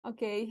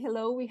Okay,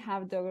 hello. We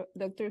have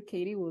Dr.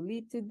 Katie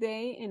Woodley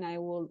today, and I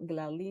will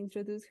gladly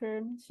introduce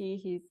her. She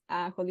is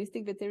a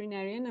holistic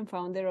veterinarian and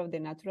founder of the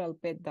Natural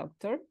Pet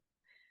Doctor.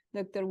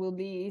 Dr.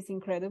 Woodley is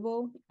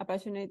incredible,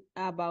 passionate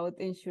about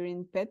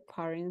ensuring pet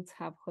parents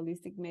have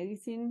holistic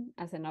medicine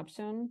as an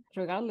option,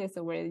 regardless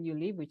of where you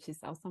live, which is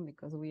awesome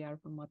because we are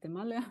from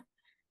Guatemala.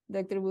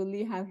 Dr.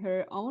 Woodley had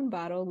her own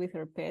battle with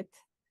her pet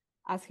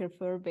as her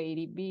fur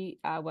baby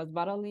was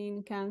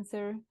battling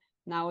cancer.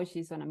 Now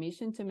she's on a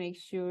mission to make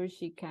sure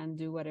she can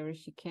do whatever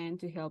she can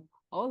to help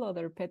all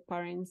other pet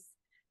parents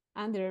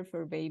and their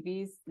fur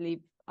babies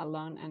live a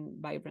long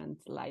and vibrant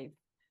life.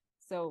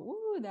 So,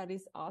 that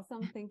is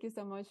awesome. Thank you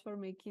so much for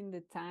making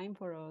the time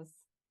for us.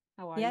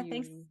 How are Yeah,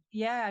 thanks. you?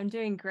 Yeah, I'm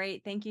doing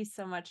great. Thank you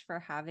so much for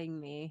having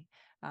me,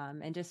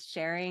 and just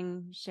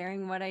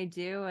sharing what I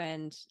do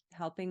and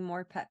helping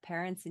more pet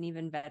parents and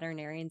even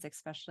veterinarians,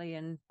 especially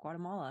in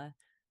Guatemala.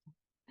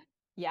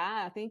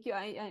 Yeah, thank you.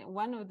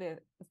 One of the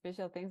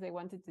special things I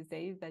wanted to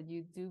say is that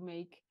you do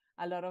make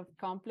a lot of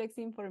complex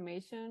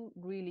information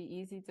really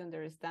easy to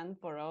understand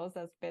for us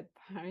as pet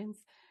parents.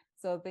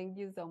 So thank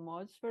you so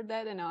much for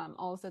that. And I'm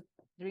also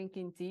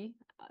drinking tea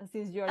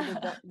since you're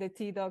the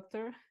tea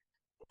doctor.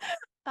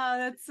 Oh,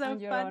 that's so I'm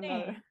your funny.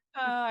 honor.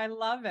 Oh, I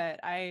love it.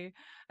 I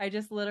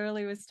just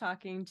literally was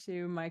talking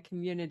to my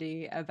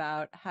community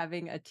about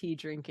having a tea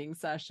drinking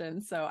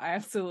session. So I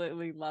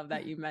absolutely love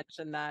that you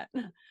mentioned that.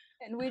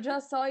 And we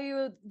just saw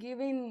you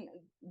giving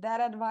that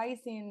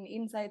advice in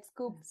Inside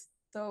Scoops.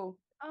 So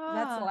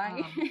that's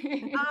why.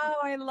 Oh, oh,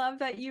 I love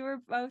that you were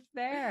both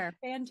there.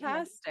 Yes.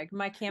 Fantastic.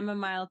 My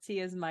chamomile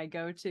tea is my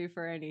go-to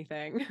for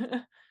anything.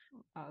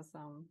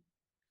 Awesome.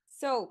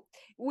 So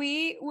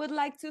we would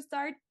like to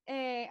start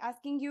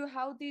asking you,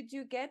 how did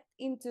you get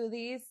into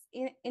this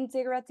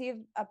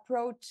integrative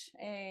approach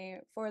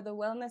for the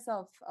wellness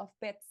of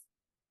pets?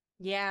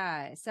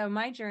 Yeah. So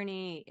my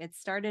journey, it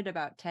started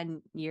about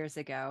 10 years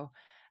ago.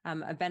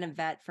 I've been a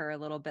vet for a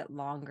little bit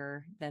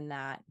longer than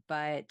that,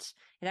 but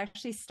it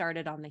actually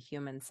started on the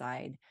human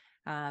side.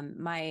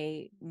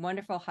 My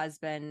wonderful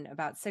husband,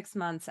 about 6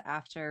 months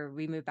after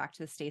we moved back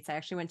to the States, I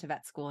actually went to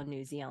vet school in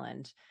New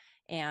Zealand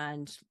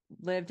and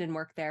lived and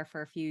worked there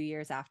for a few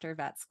years after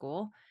vet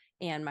school.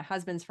 And my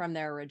husband's from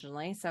there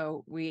originally.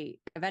 So we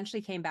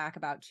eventually came back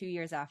about 2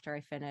 years after I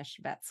finished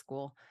vet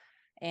school.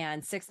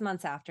 And 6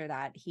 months after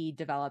that, he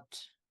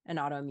developed an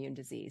autoimmune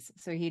disease.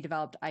 So he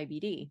developed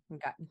IBD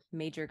and got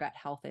major gut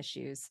health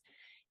issues.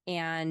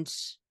 And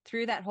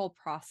through that whole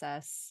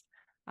process,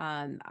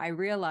 I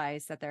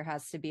realized that there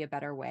has to be a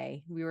better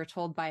way. We were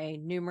told by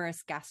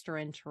numerous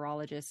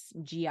gastroenterologists,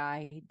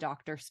 GI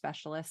doctor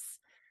specialists,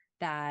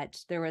 that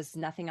there was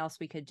nothing else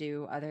we could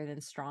do other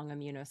than strong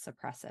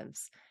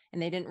immunosuppressives.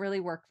 And they didn't really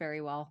work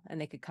very well, and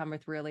they could come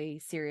with really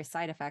serious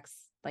side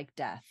effects like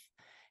death.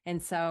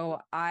 And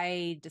so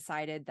I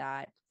decided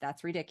that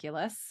that's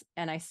ridiculous.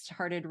 And I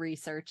started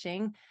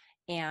researching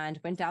and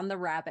went down the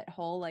rabbit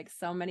hole like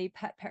so many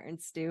pet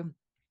parents do,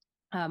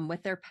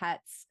 with their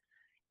pets,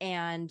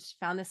 and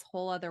found this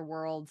whole other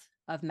world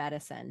of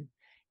medicine.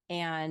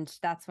 And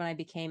that's when I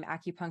became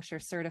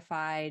acupuncture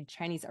certified,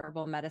 Chinese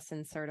herbal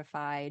medicine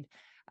certified,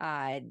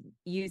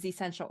 use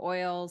essential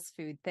oils,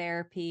 food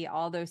therapy,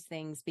 all those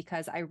things,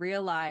 because I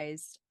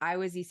realized I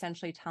was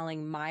essentially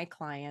telling my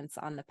clients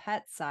on the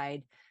pet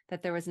side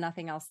that there was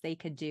nothing else they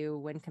could do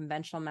when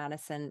conventional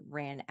medicine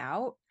ran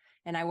out.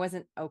 And I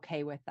wasn't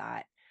okay with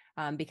that,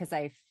 because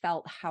I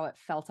felt how it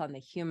felt on the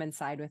human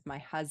side with my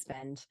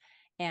husband.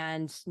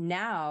 And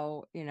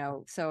now,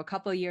 so a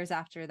couple of years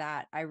after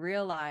that, I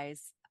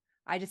realized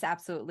I just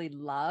absolutely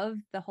love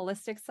the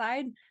holistic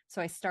side.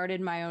 So I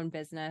started my own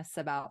business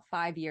about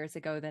 5 years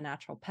ago, The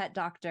Natural Pet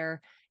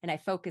Doctor, and I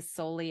focus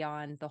solely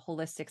on the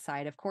holistic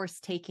side. Of course,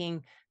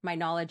 taking my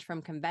knowledge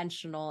from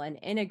conventional and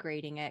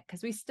integrating it,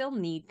 because we still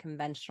need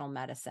conventional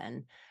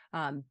medicine.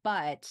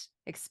 But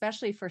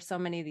especially for so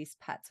many of these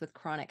pets with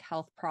chronic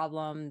health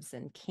problems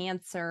and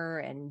cancer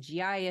and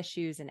GI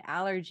issues and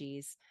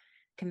allergies,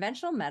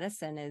 conventional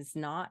medicine is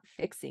not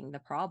fixing the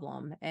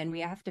problem, and we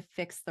have to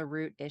fix the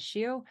root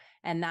issue.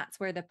 And that's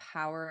where the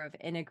power of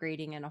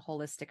integrating in a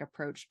holistic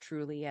approach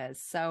truly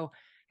is. So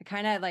I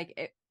kind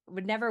of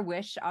would never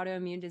wish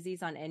autoimmune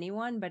disease on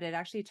anyone, but it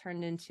actually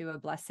turned into a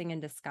blessing in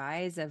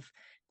disguise of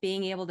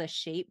being able to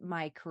shape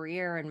my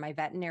career and my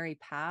veterinary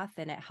path.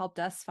 And it helped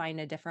us find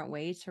a different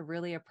way to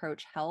really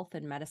approach health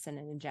and medicine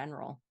in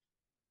general.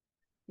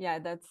 Yeah,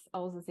 that's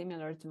also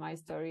similar to my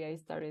story. I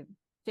started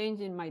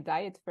changing my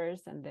diet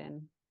first and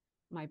then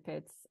my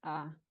pet's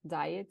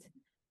diet.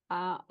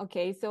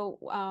 Okay, so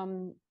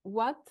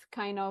what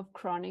kind of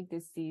chronic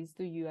disease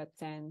do you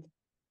attend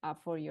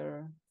for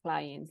your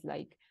clients?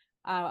 Like,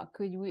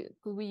 could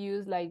we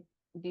use like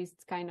this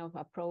kind of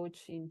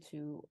approach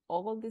into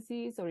all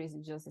disease, or is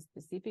it just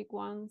specific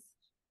ones?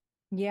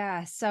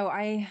 Yeah, so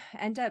I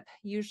end up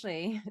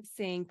usually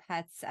seeing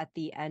pets at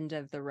the end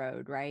of the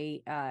road,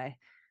 right?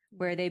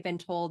 Where they've been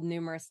told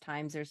numerous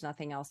times there's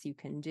nothing else you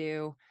can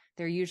do.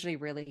 They're usually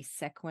really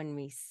sick when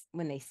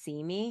they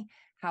see me.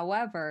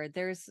 However,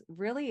 there's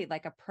really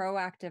like a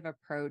proactive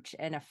approach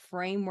and a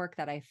framework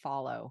that I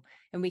follow,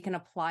 and we can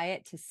apply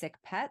it to sick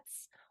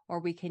pets or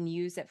we can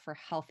use it for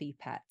healthy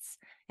pets.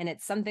 And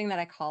it's something that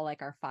I call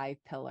like our 5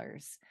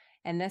 pillars.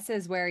 And this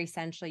is where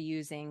essentially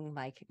using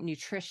like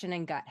nutrition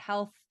and gut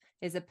health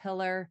is a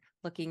pillar,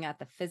 looking at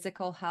the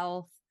physical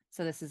health.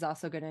 So this is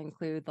also going to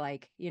include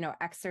like,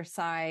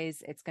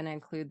 exercise. It's going to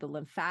include the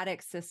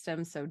lymphatic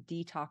system, so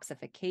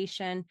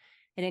detoxification.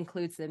 It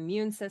includes the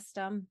immune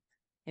system,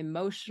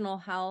 emotional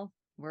health.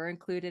 We're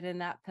included in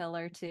that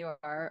pillar too,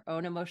 our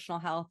own emotional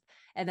health.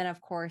 And then, of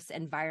course,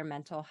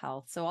 environmental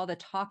health. So all the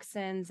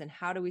toxins and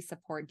how do we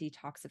support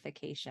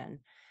detoxification?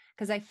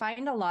 Because I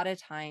find a lot of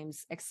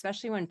times,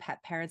 especially when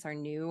pet parents are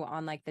new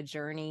on like the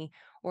journey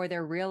or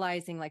they're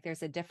realizing like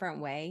there's a different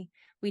way,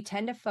 we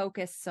tend to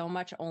focus so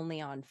much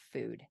only on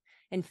food.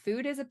 And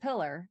food is a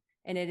pillar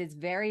and it is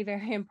very,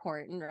 very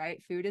important,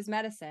 right? Food is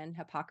medicine.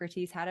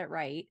 Hippocrates had it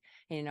right.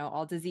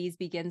 All disease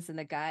begins in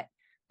the gut,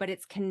 but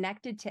it's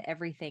connected to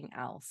everything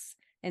else.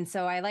 And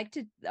so I like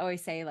to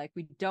always say, like,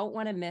 we don't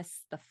want to miss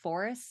the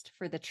forest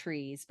for the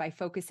trees by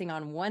focusing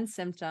on one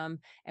symptom,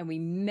 and we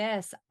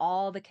miss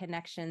all the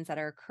connections that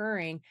are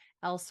occurring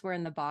elsewhere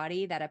in the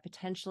body that have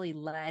potentially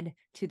led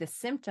to the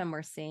symptom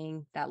we're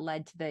seeing that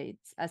led to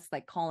us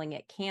like calling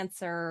it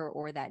cancer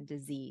or that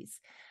disease.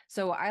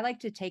 So I like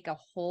to take a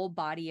whole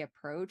body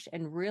approach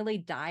and really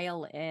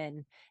dial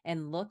in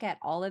and look at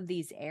all of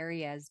these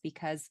areas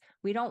because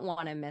we don't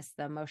want to miss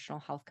the emotional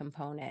health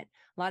component.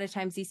 A lot of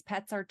times these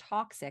pets are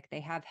toxic. They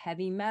have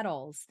heavy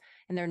metals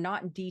and they're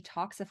not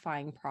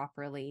detoxifying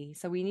properly.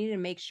 So we need to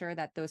make sure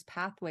that those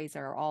pathways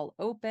are all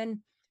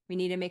open. We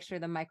need to make sure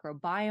the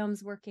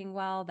microbiome's working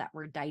well, that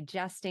we're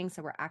digesting,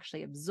 so we're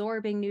actually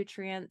absorbing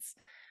nutrients.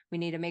 We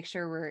need to make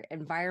sure we're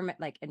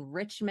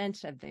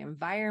enrichment of the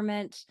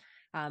environment.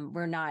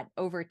 We're not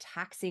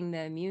overtaxing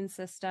the immune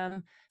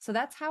system. So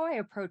that's how I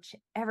approach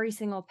every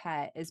single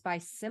pet, is by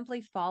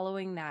simply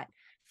following that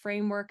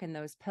framework and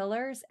those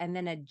pillars and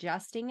then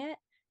adjusting it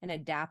and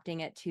adapting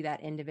it to that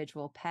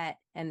individual pet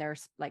and their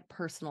like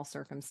personal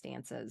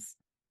circumstances.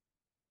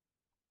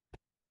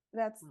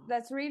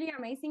 That's really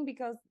amazing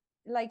because,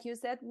 like you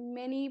said,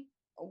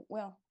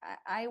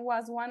 I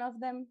was one of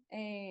them.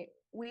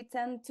 We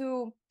tend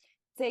to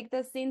take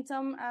the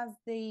symptom as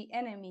the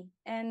enemy,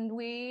 and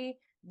we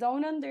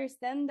don't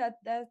understand that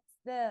that's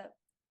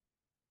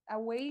a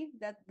way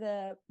that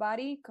the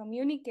body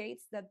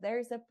communicates that there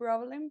is a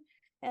problem,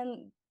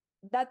 and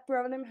that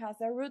problem has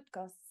a root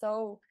cause.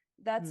 So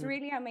that's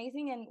really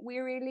amazing, and we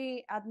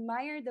really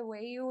admire the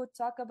way you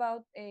talk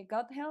about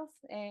gut health.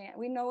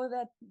 We know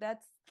that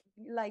that's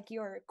like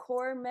your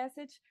core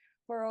message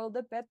for all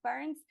the pet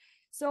parents.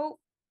 So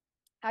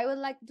I would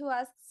like to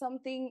ask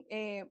something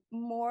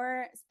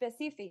more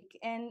specific,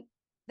 and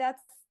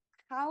that's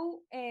how,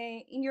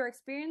 in your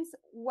experience,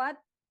 what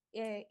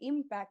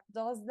impact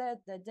does the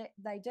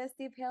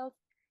digestive health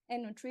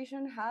and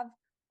nutrition have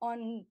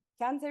on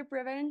cancer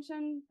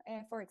prevention?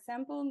 For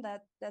example,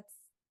 that's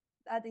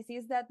a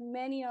disease that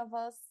many of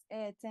us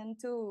tend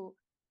to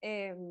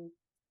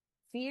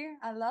fear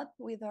a lot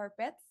with our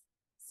pets.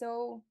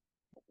 So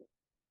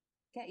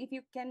if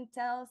you can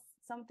tell us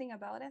something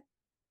about it.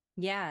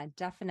 Yeah,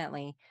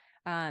 definitely.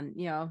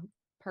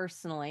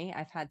 Personally,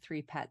 I've had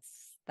 3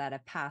 pets that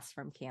have passed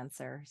from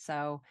cancer.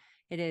 So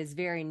it is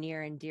very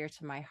near and dear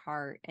to my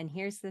heart. And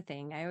here's the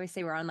thing. I always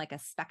say we're on like a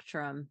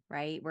spectrum,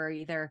 right? We're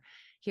either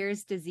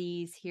here's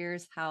disease,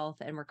 here's health,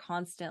 and we're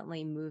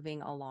constantly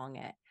moving along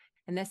it.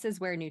 And this is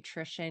where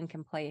nutrition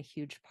can play a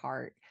huge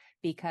part,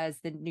 because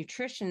the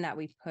nutrition that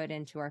we put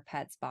into our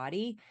pet's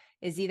body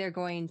is either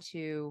going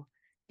to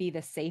be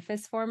the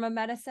safest form of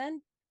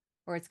medicine,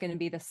 or it's going to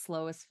be the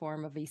slowest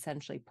form of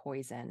essentially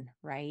poison,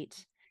 right?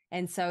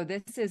 And so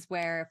this is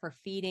where, if we're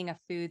feeding a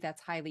food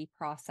that's highly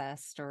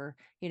processed or,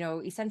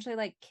 essentially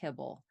like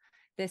kibble,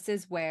 this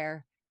is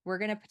where we're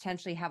going to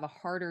potentially have a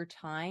harder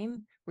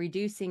time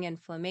reducing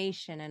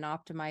inflammation and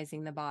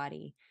optimizing the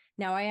body.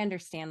 Now, I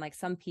understand like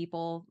some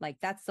people, like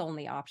that's the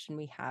only option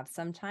we have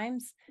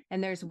sometimes.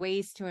 And there's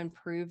ways to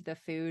improve the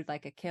food,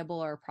 like a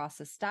kibble or a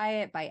processed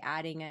diet, by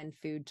adding in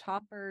food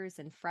toppers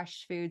and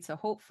fresh food. So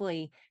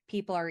hopefully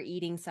people are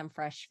eating some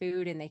fresh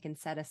food and they can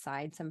set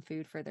aside some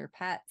food for their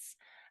pets.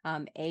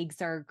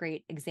 Eggs are a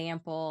great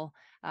example.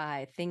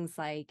 Things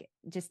like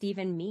just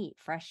even meat,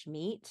 fresh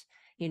meat,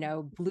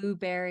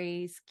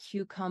 blueberries,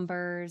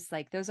 cucumbers,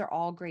 like those are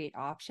all great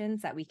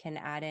options that we can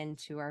add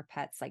into our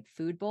pets like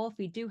food bowl if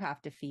we do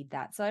have to feed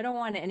that. So I don't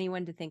want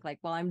anyone to think like,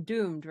 well, I'm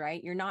doomed,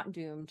 right? You're not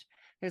doomed.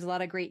 There's a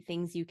lot of great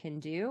things you can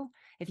do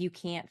if you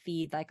can't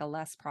feed like a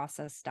less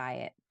processed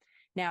diet.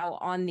 Now,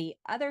 on the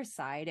other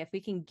side, if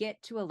we can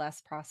get to a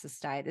less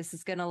processed diet, this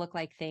is going to look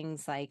like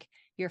things like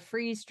your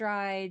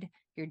freeze-dried,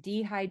 your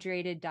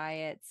dehydrated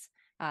diets,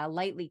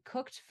 lightly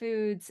cooked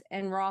foods,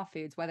 and raw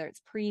foods, whether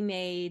it's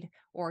pre-made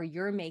or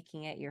you're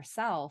making it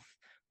yourself.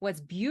 What's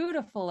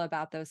beautiful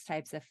about those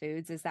types of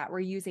foods is that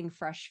we're using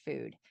fresh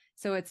food.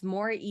 So it's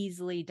more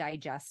easily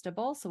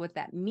digestible. So what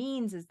that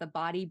means is the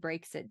body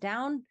breaks it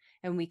down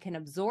and we can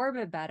absorb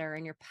it better,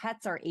 and your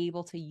pets are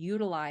able to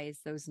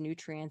utilize those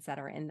nutrients that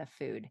are in the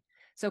food.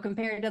 So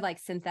compared to like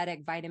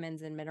synthetic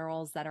vitamins and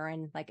minerals that are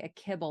in like a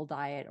kibble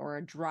diet or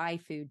a dry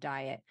food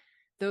diet,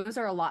 those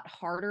are a lot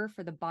harder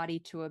for the body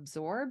to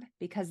absorb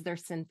because they're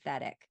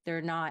synthetic.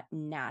 They're not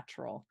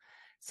natural.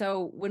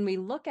 So when we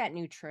look at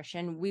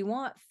nutrition, we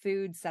want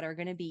foods that are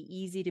going to be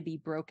easy to be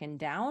broken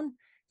down,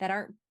 that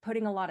aren't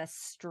putting a lot of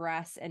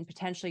stress and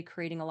potentially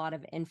creating a lot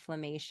of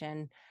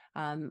inflammation,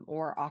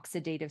 or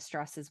oxidative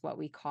stress is what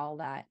we call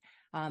that,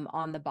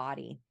 on the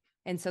body.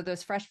 And so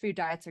those fresh food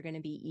diets are going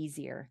to be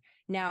easier.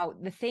 Now,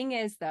 the thing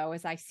is, though,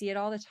 is I see it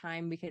all the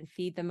time, we can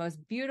feed the most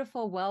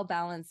beautiful,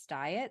 well-balanced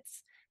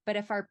diets, but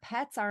if our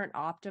pets aren't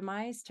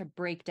optimized to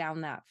break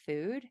down that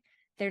food,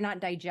 they're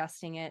not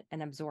digesting it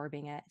and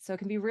absorbing it. So it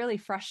can be really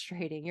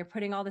frustrating. You're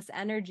putting all this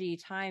energy,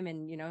 time,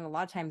 and, a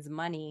lot of times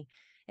money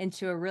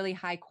into a really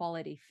high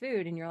quality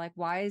food. And you're like,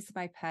 why is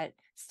my pet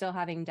still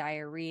having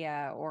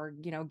diarrhea or,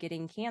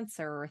 getting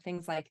cancer or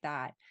things like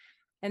that?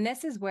 And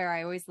this is where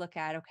I always look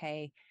at,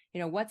 okay,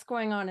 what's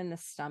going on in the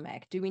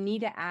stomach? Do we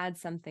need to add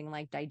something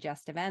like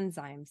digestive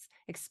enzymes,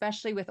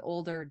 especially with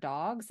older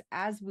dogs?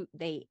 As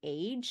they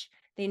age,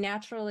 they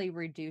naturally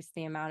reduce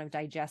the amount of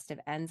digestive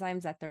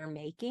enzymes that they're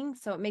making.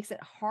 So it makes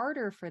it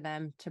harder for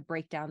them to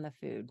break down the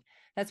food.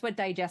 That's what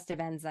digestive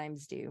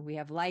enzymes do. We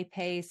have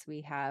lipase,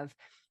 we have,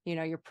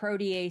 your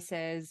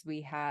proteases,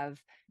 we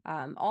have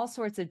all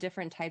sorts of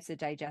different types of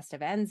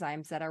digestive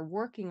enzymes that are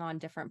working on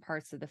different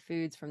parts of the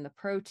foods, from the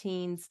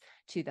proteins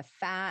to the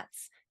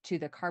fats to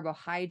the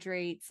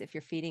carbohydrates, if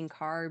you're feeding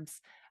carbs.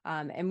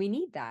 And we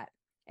need that.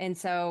 And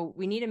so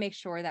we need to make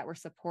sure that we're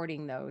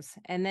supporting those.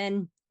 And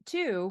then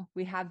 2,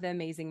 we have the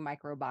amazing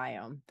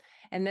microbiome.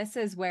 And this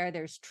is where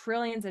there's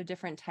trillions of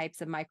different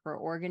types of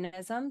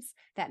microorganisms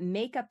that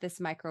make up this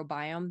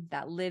microbiome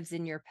that lives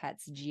in your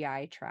pet's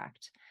GI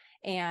tract.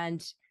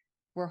 And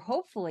we're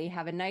hopefully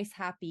have a nice,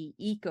 happy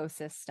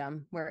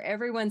ecosystem where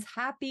everyone's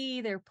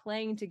happy, they're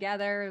playing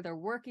together, they're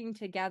working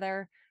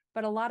together.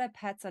 But a lot of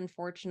pets,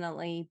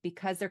 unfortunately,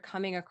 because they're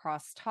coming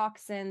across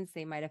toxins,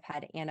 they might have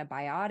had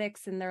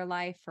antibiotics in their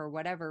life for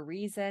whatever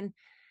reason,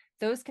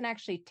 those can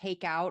actually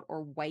take out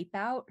or wipe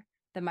out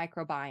the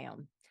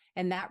microbiome.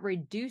 And that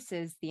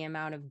reduces the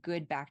amount of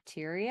good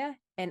bacteria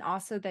and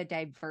also the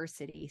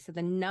diversity. So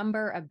the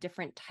number of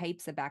different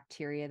types of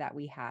bacteria that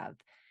we have.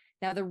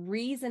 Now, the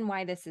reason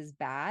why this is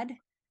bad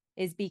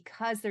is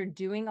because they're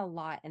doing a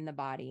lot in the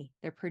body.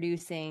 They're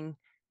producing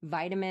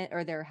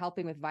they're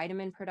helping with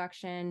vitamin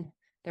production.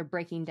 They're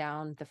breaking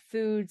down the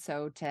food.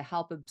 So to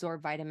help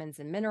absorb vitamins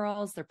and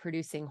minerals, they're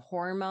producing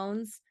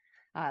hormones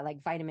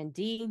like vitamin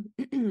D,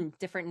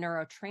 different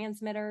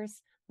neurotransmitters.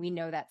 We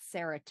know that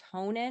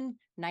serotonin,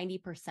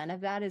 90%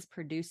 of that is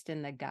produced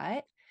in the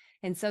gut.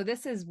 And so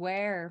this is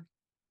where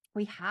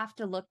we have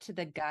to look to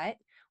the gut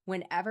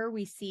whenever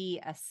we see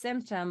a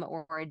symptom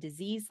or a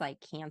disease like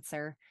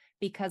cancer,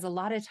 because a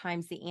lot of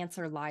times the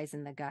answer lies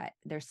in the gut.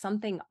 There's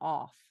something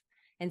off.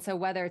 And so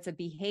whether it's a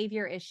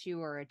behavior issue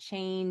or a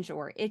change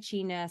or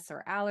itchiness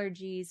or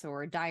allergies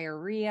or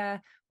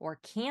diarrhea or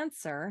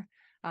cancer,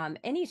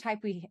 anytime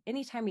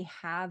we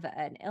have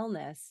an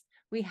illness,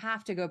 we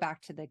have to go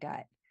back to the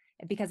gut,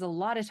 because a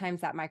lot of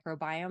times that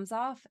microbiome's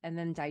off, and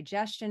then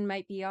digestion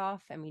might be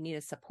off, and we need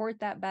to support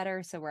that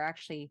better. So we're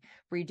actually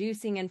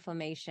reducing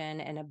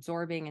inflammation and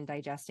absorbing and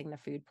digesting the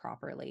food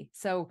properly.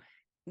 So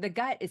the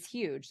gut is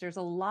huge. There's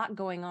a lot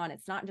going on.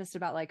 It's not just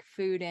about like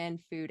food in,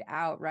 food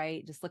out,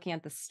 right? Just looking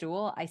at the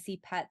stool, I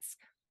see pets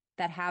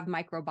that have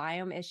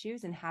microbiome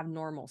issues and have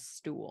normal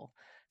stool.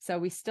 So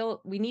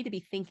we need to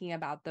be thinking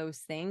about those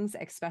things,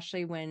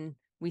 especially when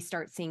we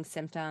start seeing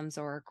symptoms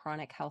or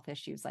chronic health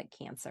issues like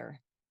cancer.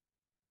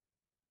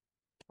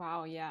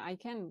 Wow, yeah, I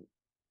can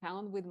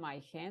count with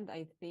my hand.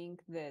 I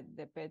think that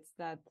the pets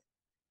that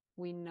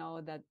we know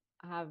that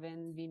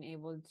haven't been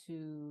able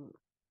to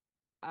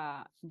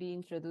be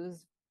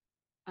introduced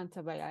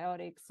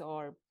antibiotics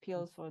or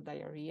pills for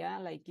diarrhea,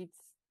 like it's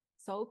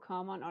so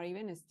common, or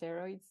even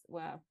steroids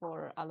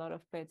for a lot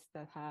of pets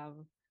that have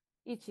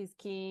itchy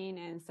skin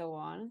and so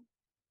on.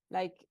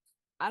 Like,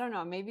 I don't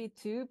know, maybe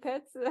 2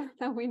 pets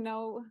that we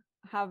know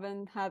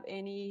haven't had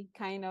any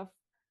kind of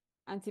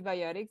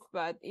antibiotics,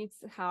 but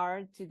it's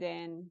hard to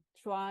then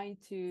try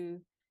to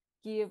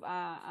give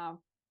a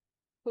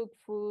cooked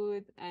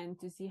food and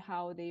to see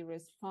how they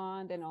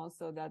respond, and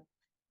also that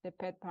the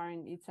pet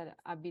parent is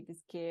a bit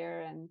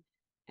scared and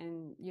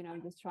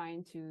just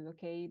trying to,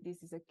 okay,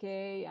 this is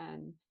okay,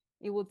 and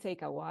it will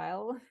take a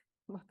while,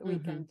 but we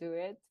can do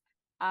it.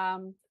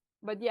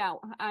 But yeah,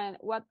 and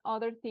what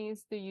other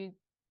things do you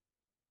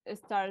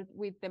start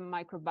with the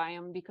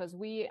microbiome? Because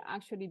we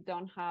actually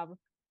don't have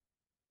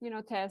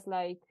tests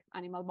like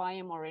animal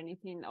biome or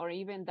anything, or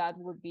even that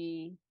would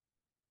be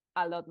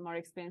a lot more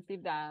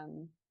expensive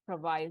than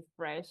provide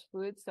fresh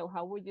food. So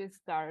how would you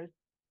start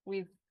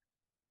with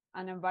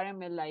an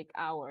environment like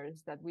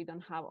ours that we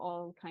don't have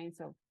all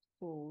kinds of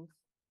tools?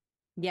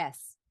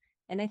 Yes.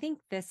 And I think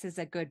this is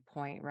a good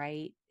point,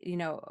 right?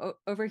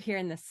 Over here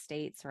in the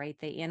States, right,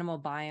 the animal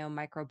biome,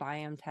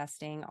 microbiome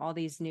testing, all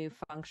these new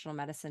functional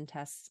medicine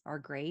tests are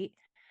great.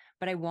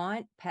 But I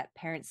want pet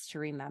parents to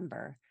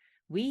remember,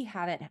 we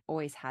haven't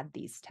always had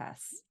these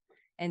tests.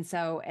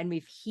 And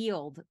we've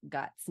healed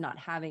guts not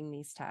having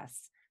these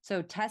tests.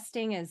 So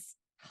testing is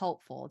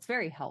helpful. It's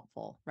very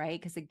helpful, right?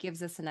 Because it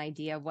gives us an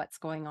idea of what's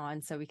going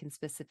on so we can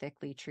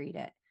specifically treat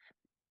it.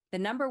 The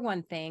number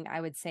one thing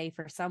I would say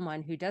for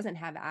someone who doesn't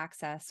have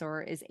access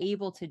or is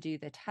able to do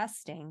the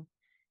testing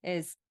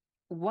is,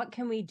 what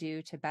can we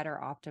do to better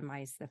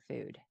optimize the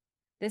food?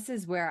 This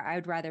is where I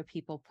would rather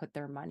people put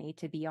their money,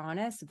 to be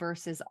honest,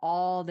 versus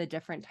all the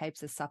different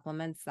types of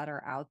supplements that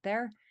are out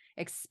there,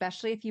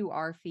 especially if you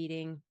are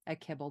feeding a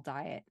kibble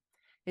diet.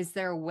 Is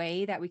there a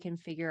way that we can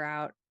figure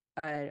out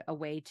a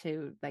way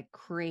to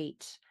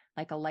create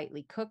a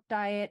lightly cooked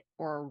diet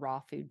or a raw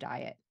food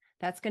diet?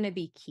 That's going to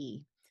be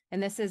key.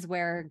 And this is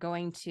where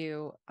going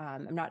to,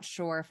 I'm not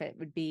sure if it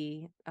would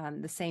be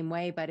the same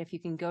way, but if you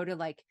can go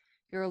to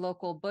your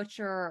local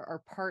butcher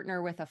or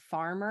partner with a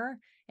farmer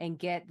and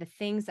get the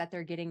things that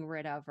they're getting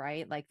rid of,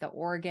 right? Like the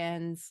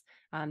organs,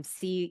 a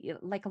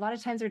lot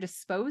of times they're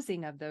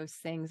disposing of those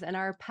things. And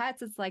our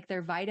pets, it's like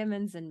their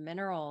vitamins and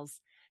minerals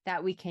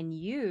that we can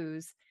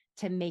use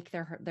to make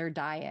their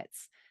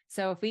diets.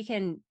 So if we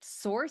can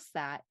source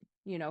that,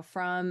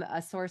 from a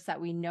source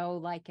that we know,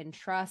 like, and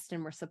trust,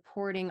 and we're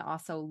supporting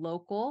also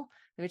local,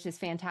 which is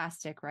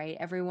fantastic, right?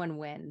 Everyone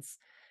wins.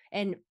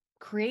 And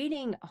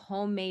creating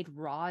homemade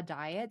raw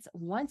diets,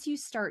 once you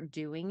start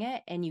doing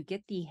it and you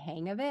get the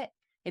hang of it,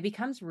 it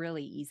becomes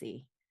really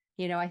easy.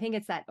 I think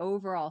it's that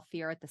overall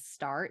fear at the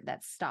start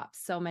that stops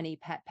so many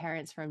pet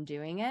parents from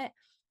doing it,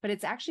 but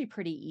it's actually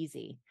pretty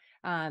easy.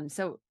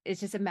 So it's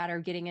just a matter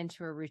of getting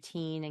into a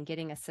routine and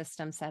getting a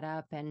system set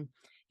up. And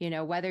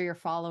whether you're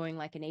following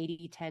like an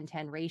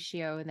 80-10-10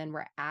 ratio, and then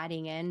we're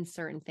adding in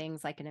certain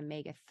things like an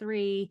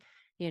omega-3,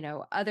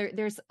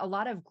 there's a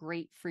lot of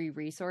great free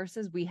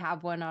resources. We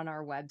have one on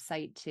our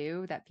website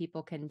too that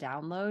people can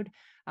download.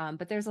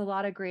 But there's a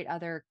lot of great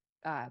other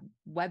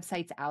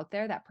websites out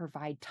there that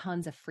provide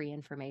tons of free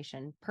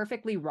information.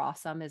 Perfectly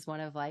Rawsome is one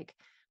of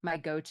my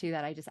go-to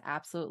that I just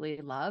absolutely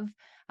love.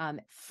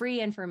 Free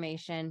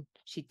information.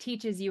 She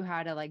teaches you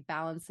how to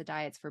balance the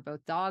diets for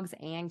both dogs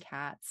and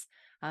cats.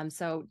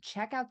 So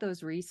check out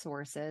those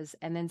resources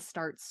and then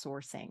start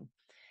sourcing.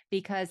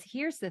 Because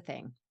here's the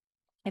thing.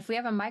 If we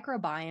have a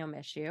microbiome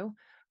issue,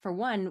 for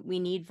one, we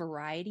need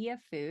variety of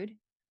food.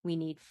 We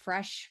need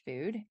fresh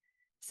food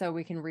so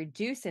we can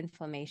reduce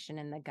inflammation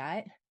in the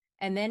gut.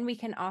 And then we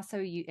can also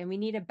and we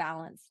need a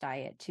balanced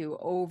diet too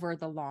over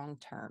the long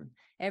term.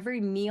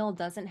 Every meal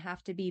doesn't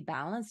have to be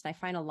balanced. I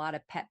find a lot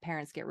of pet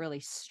parents get really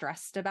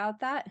stressed about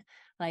that.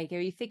 If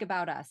you think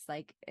about us,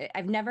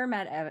 I've never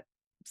met a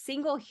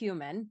single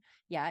human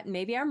yet,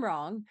 maybe I'm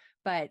wrong,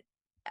 but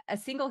a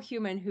single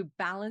human who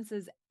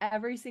balances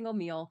every single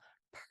meal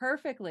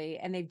perfectly,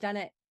 and they've done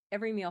it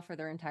every meal for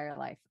their entire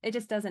life. It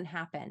just doesn't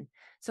happen.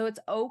 So it's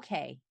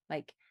okay.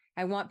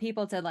 I want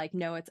people to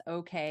know it's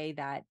okay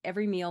that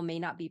every meal may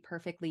not be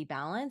perfectly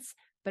balanced,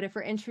 but if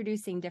we're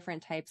introducing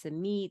different types of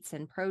meats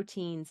and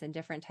proteins and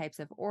different types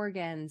of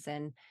organs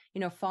and,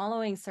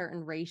 following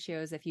certain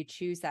ratios, if you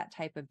choose that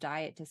type of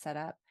diet to set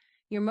up,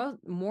 you're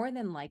more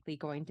than likely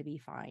going to be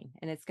fine.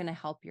 And it's going to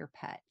help your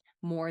pet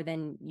more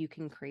than you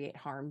can create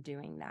harm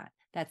doing that.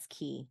 That's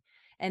key.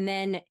 And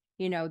then,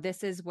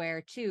 this is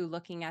where too,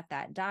 looking at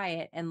that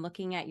diet and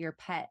looking at your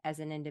pet as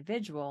an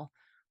individual,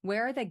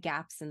 where are the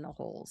gaps in the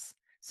holes?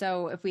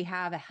 So if we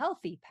have a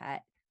healthy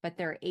pet, but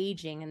they're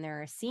aging and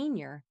they're a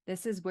senior,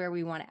 this is where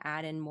we want to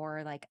add in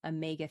more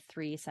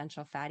omega-3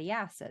 essential fatty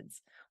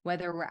acids,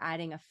 whether we're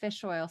adding a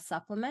fish oil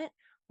supplement,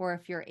 or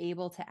if you're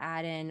able to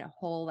add in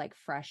whole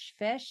fresh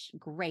fish,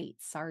 great.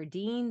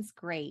 Sardines,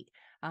 great.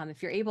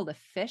 If you're able to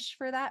fish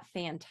for that,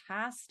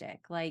 fantastic.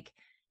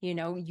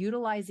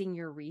 Utilizing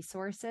your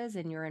resources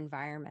and your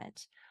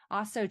environment.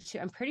 Also, too,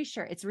 I'm pretty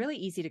sure it's really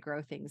easy to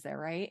grow things there,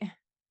 right?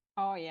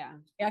 Oh yeah.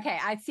 Okay.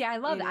 I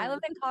love it. I live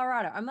in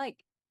Colorado.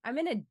 I'm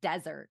in a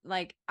desert.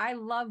 I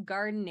love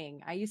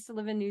gardening. I used to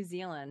live in New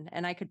Zealand,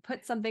 and I could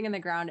put something in the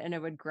ground and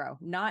it would grow.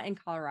 Not in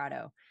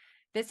Colorado.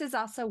 This is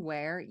also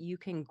where you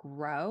can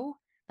grow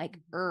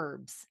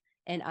herbs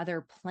and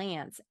other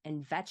plants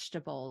and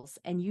vegetables,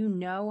 and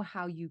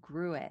how you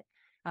grew it.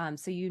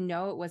 So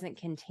it wasn't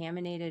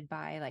contaminated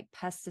by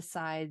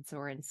pesticides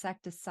or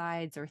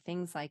insecticides or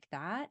things like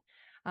that.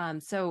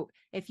 So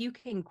if you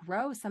can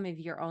grow some of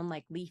your own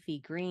leafy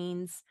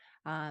greens,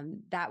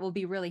 that will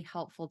be really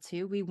helpful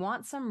too. We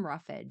want some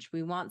roughage.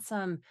 We want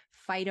some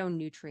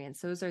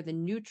phytonutrients. Those are the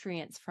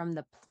nutrients from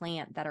the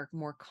plant that are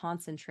more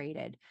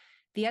concentrated.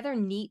 The other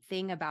neat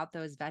thing about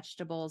those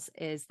vegetables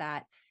is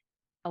that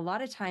a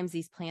lot of times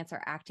these plants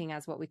are acting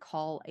as what we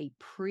call a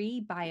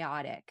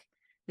prebiotic.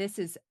 This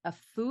is a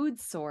food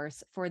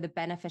source for the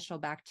beneficial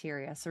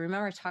bacteria. So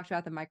remember, I talked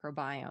about the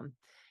microbiome.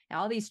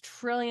 All these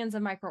trillions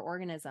of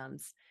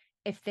microorganisms,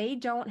 if they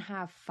don't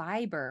have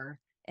fiber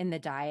in the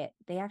diet,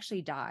 they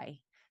actually die.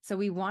 So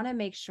we want to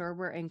make sure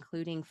we're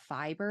including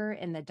fiber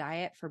in the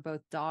diet for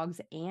both dogs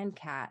and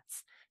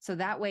cats. So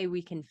that way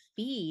we can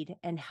feed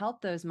and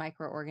help those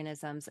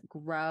microorganisms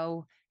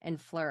grow and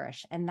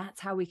flourish. And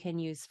that's how we can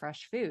use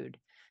fresh food.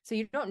 So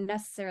you don't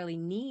necessarily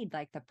need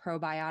like the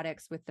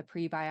probiotics with the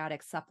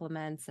prebiotic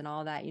supplements and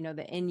all that, the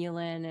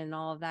inulin and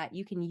all of that.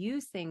 You can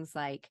use things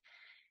like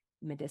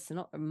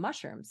medicinal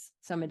mushrooms.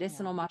 So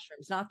medicinal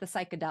mushrooms, not the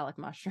psychedelic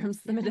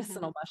mushrooms, the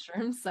medicinal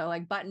mushrooms. So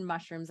like button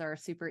mushrooms are a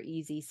super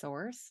easy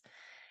source.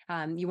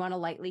 You want to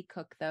lightly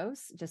cook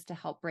those just to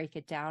help break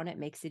it down. It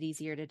makes it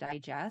easier to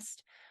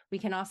digest. We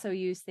can also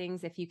use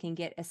things if you can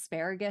get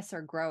asparagus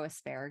or grow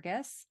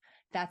asparagus.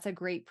 That's a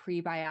great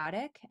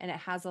prebiotic, and it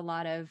has a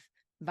lot of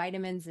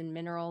vitamins and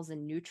minerals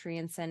and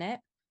nutrients in it.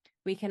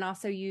 We can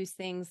also use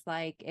things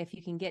like if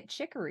you can get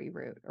chicory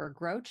root or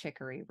grow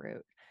chicory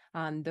root.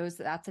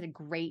 That's a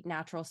great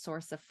natural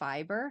source of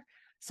fiber.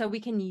 So we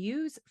can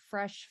use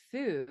fresh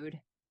food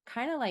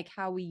kind of like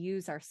how we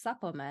use our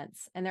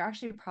supplements, and they're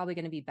actually probably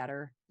going to be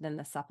better than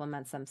the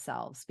supplements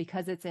themselves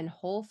because it's in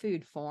whole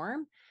food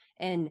form.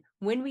 And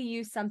when we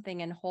use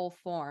something in whole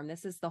form,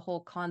 this is the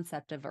whole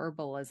concept of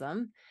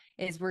herbalism,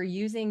 is we're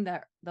using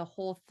the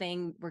whole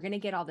thing. We're going to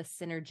get all the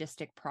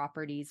synergistic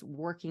properties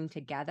working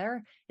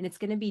together, and it's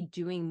going to be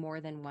doing more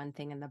than one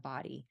thing in the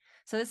body.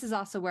 So this is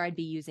also where I'd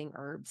be using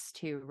herbs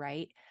too,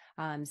 right?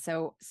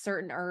 So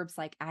certain herbs,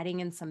 like adding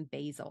in some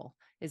basil,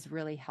 is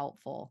really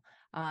helpful.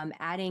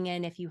 Adding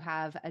in, if you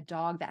have a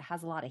dog that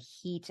has a lot of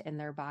heat in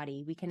their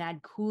body, we can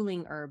add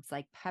cooling herbs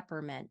like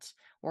peppermint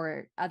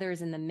or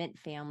others in the mint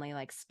family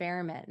like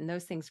spearmint, and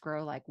those things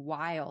grow like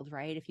wild,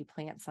 right? If you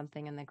plant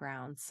something in the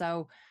ground.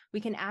 So we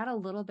can add a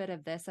little bit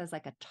of this as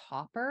like a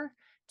topper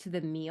to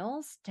the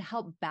meals to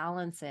help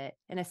balance it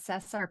and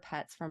assess our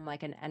pets from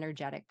like an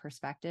energetic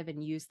perspective,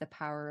 and use the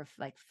power of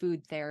like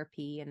food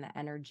therapy and the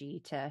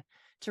energy to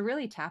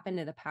really tap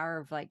into the power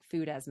of like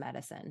food as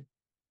medicine.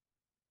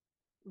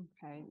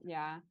 Okay,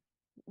 yeah.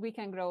 We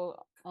can grow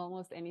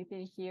almost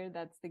anything here.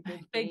 That's the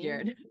good thing.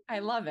 Figured. I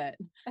love it.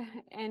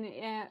 And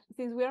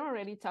since we're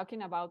already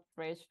talking about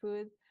fresh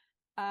food,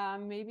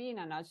 maybe in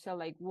a nutshell,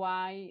 like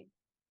why,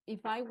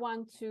 if I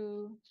want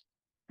to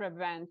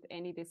prevent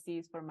any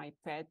disease for my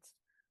pet,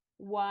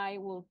 why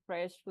will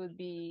fresh food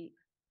be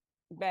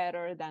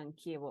better than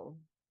kibble?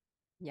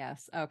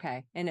 Yes.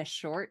 Okay. In a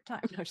short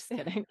time. No, just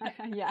kidding.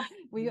 Yeah.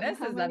 This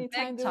how is many a big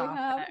times do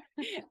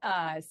we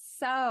have?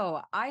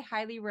 So I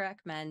highly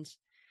recommend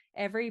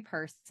every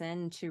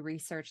person to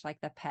research like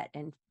the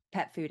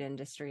pet food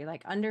industry,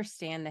 like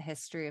understand the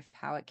history of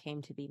how it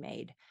came to be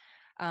made.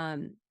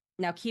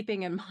 Now,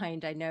 keeping in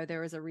mind, I know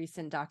there was a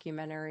recent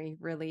documentary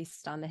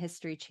released on the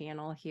History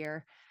Channel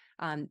here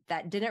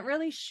that didn't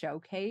really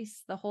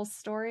showcase the whole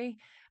story.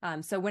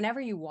 So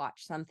whenever you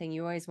watch something,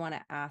 you always want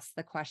to ask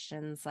the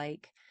questions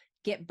like,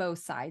 get both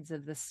sides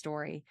of the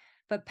story.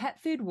 But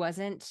pet food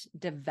wasn't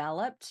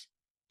developed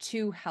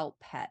to help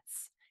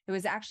pets. It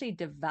was actually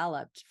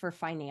developed for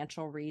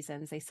financial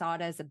reasons. They saw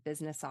it as a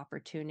business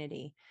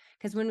opportunity.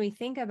 Because when we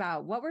think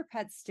about what were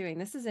pets doing,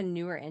 this is a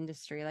newer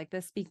industry. Like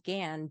this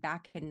began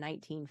back in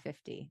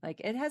 1950.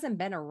 Like it hasn't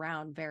been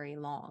around very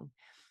long.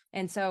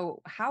 And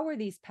so how were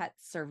these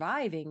pets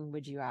surviving,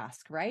 would you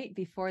ask, right?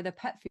 Before the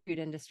pet food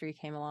industry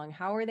came along,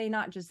 how are they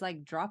not just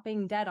like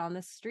dropping dead on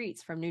the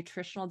streets from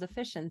nutritional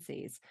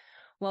deficiencies?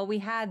 Well, we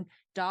had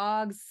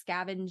dogs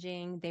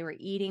scavenging. They were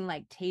eating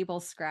like table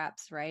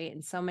scraps, right?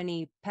 And so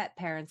many pet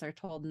parents are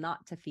told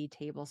not to feed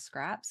table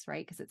scraps,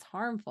 right? Because it's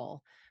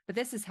harmful. But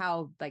this is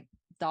how like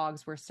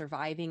dogs were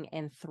surviving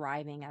and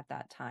thriving at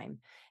that time.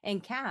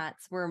 And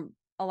cats were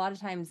a lot of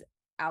times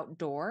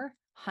outdoor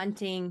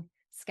hunting,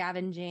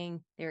 scavenging.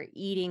 They're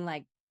eating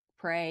like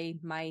prey,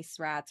 mice,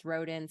 rats,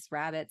 rodents,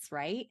 rabbits,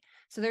 right?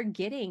 So they're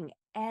getting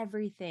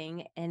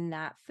everything in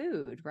that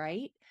food,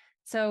 right?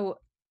 So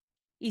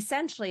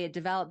essentially it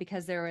developed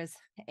because there was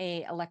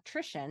a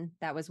electrician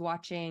that was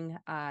watching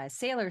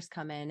sailors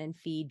come in and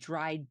feed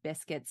dried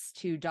biscuits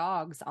to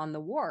dogs on the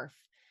wharf.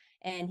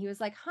 And he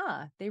was like,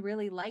 they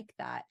really like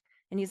that.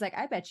 And he's like,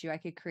 I bet you I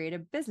could create a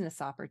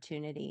business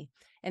opportunity.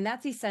 And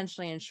that's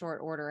essentially in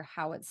short order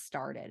how it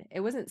started.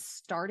 It wasn't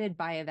started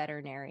by a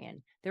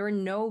veterinarian. There were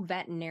no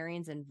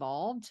veterinarians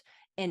involved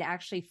in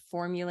actually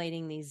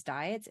formulating these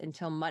diets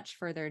until much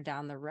further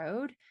down the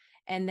road.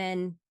 And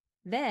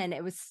then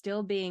it was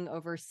still being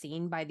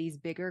overseen by these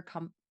bigger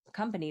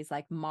companies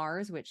like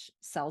Mars, which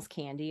sells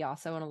candy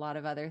also and a lot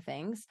of other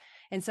things.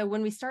 And so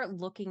when we start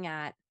looking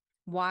at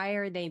why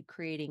are they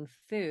creating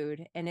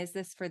food, and is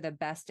this for the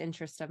best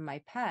interest of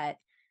my pet,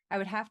 I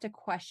would have to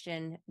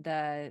question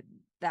the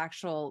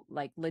actual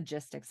like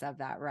logistics of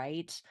that,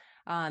 right?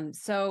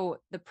 So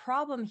the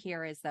problem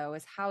here is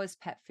how is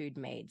pet food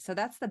made? So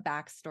that's the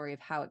backstory of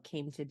how it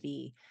came to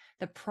be.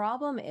 The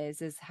problem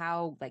is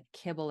how like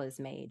kibble is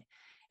made.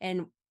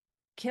 And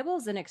kibble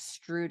is an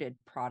extruded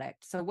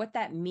product. So what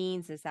that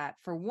means is that,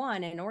 for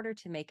one, in order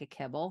to make a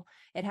kibble,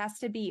 it has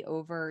to be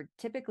over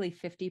typically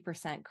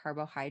 50%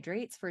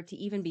 carbohydrates for it to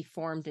even be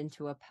formed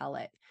into a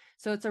pellet.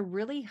 So it's a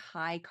really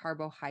high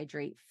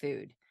carbohydrate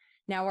food.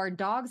 Now, our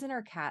dogs and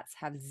our cats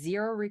have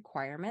zero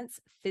requirements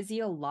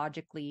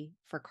physiologically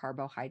for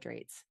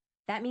carbohydrates.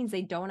 That means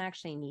they don't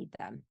actually need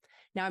them.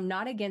 Now, I'm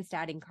not against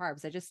adding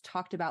carbs. I just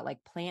talked about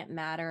like plant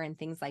matter and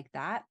things like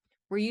that.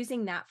 We're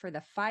using that for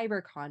the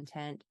fiber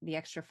content, the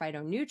extra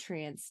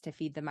phytonutrients to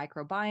feed the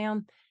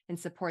microbiome and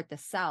support the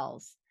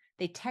cells.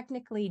 They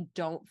technically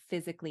don't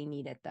physically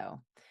need it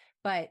though.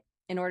 But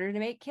in order to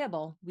make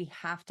kibble, we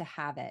have to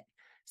have it.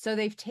 So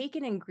they've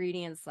taken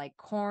ingredients like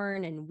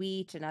corn and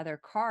wheat and other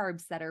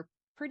carbs that are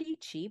pretty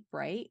cheap,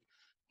 right?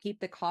 Keep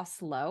the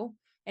costs low.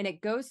 And it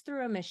goes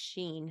through a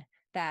machine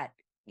that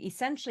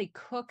essentially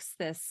cooks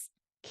this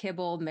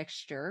kibble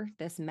mixture,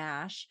 this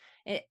mash,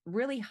 at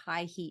really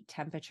high heat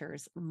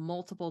temperatures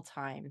multiple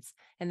times.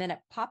 And then it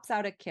pops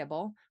out a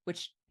kibble,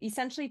 which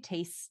essentially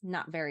tastes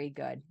not very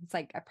good. It's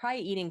like I'm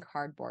probably eating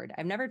cardboard.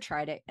 I've never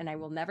tried it and I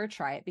will never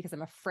try it because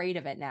I'm afraid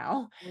of it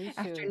now.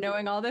 After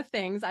knowing all the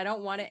things, I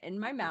don't want it in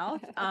my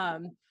mouth.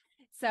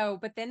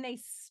 But then they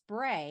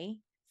spray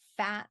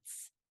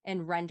fats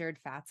and rendered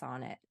fats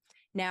on it.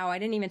 Now, I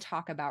didn't even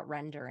talk about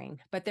rendering,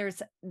 but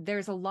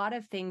there's a lot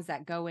of things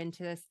that go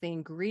into this. The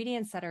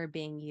ingredients that are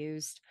being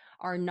used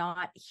are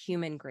not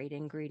human grade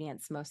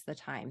ingredients most of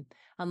the time,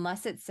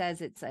 unless it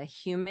says it's a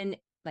human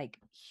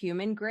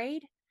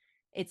grade,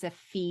 it's a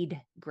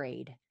feed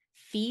grade.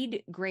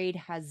 Feed grade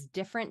has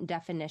different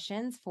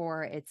definitions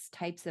for its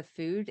types of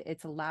food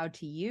it's allowed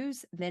to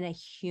use than a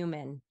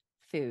human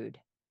food,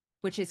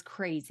 which is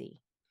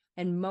crazy.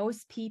 And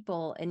most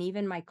people, and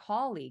even my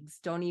colleagues,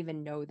 don't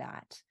even know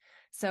that.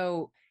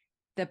 So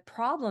the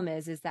problem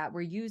is that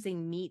we're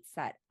using meats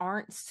that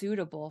aren't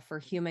suitable for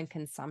human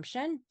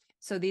consumption.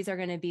 So these are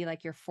going to be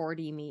like your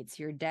 4D meats,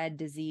 your dead,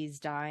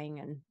 diseased, dying,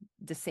 and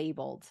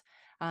disabled.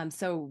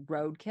 So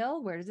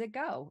roadkill, where does it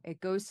go?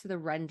 It goes to the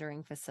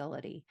rendering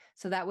facility.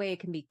 So that way it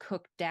can be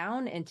cooked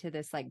down into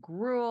this like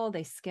gruel.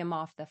 They skim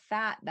off the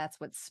fat. That's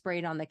what's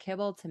sprayed on the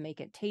kibble to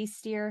make it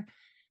tastier.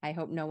 I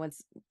hope no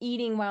one's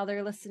eating while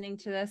they're listening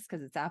to this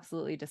because it's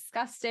absolutely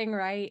disgusting,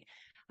 right?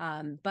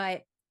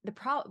 But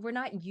we're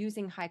not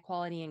using high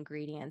quality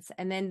ingredients.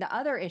 And then the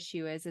other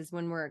issue is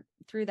when we're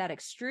through that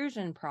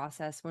extrusion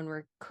process, when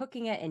we're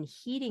cooking it and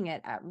heating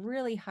it at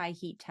really high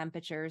heat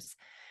temperatures,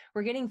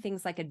 we're getting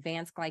things like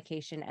advanced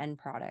glycation end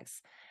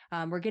products.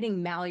 We're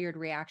getting Maillard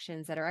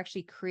reactions that are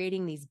actually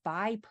creating these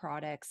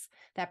byproducts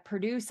that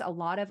produce a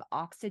lot of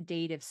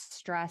oxidative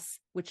stress,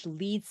 which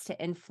leads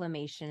to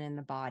inflammation in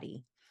the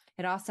body.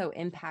 It also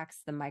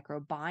impacts the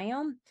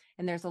microbiome.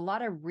 And there's a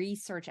lot of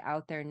research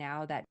out there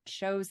now that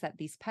shows that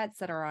these pets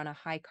that are on a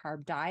high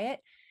carb diet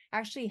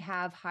actually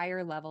have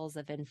higher levels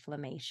of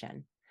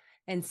inflammation.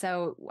 And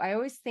so I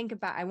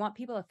want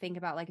people to think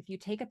about, like, if you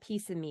take a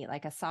piece of meat,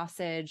 like a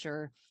sausage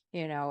or,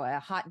 a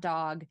hot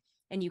dog,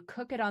 and you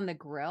cook it on the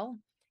grill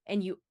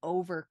and you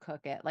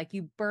overcook it, like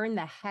you burn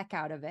the heck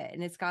out of it.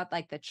 And it's got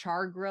like the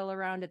char grill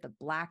around it, the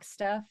black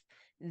stuff.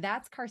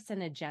 That's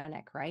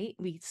carcinogenic, right?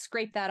 We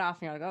scrape that off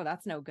and you're like, oh,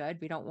 that's no good.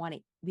 We don't want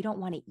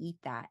to eat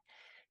that.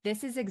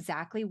 This is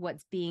exactly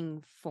what's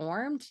being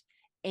formed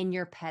in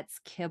your pet's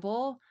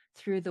kibble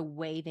through the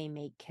way they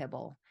make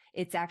kibble.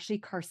 It's actually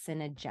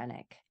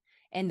carcinogenic.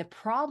 And the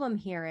problem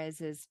here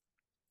is,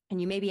 and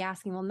you may be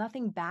asking, well,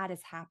 nothing bad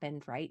has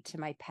happened, right, to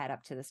my pet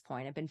up to this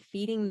point. I've been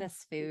feeding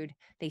this food.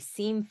 They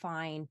seem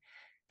fine.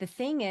 The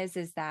thing is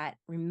that,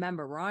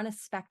 remember, we're on a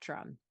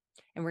spectrum.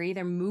 And we're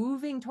either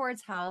moving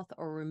towards health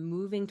or we're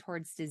moving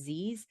towards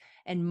disease.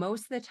 And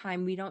most of the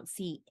time, we don't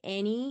see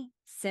any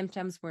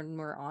symptoms when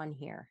we're on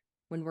here,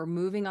 when we're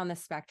moving on the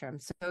spectrum.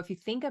 So if you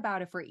think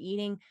about if we're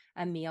eating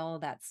a meal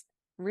that's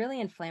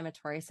really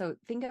inflammatory. So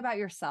think about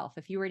yourself.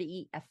 If you were to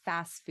eat a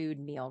fast food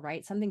meal,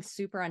 right? Something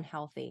super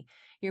unhealthy,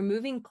 you're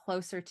moving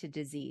closer to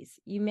disease.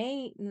 You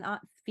may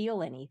not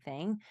feel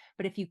anything,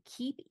 but if you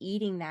keep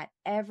eating that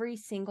every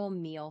single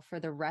meal for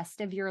the rest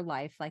of your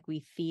life, like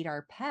we feed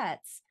our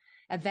pets,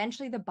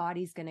 eventually the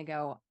body's going to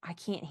go, I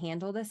can't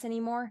handle this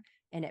anymore.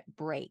 And it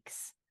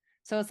breaks.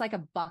 So it's like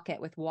a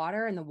bucket with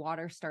water and the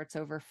water starts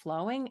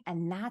overflowing.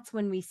 And that's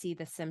when we see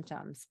the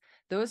symptoms.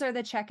 Those are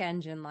the check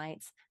engine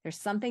lights. There's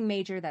something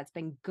major that's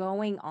been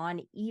going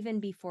on even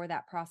before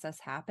that process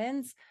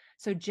happens.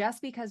 So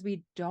just because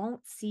we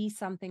don't see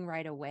something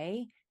right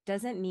away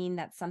doesn't mean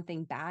that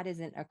something bad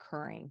isn't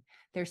occurring.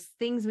 There's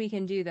things we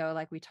can do, though,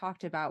 like we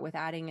talked about with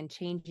adding and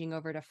changing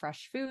over to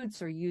fresh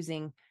foods or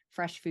using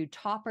fresh food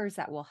toppers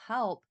that will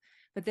help.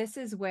 But this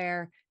is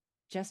where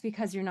just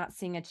because you're not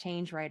seeing a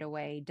change right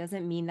away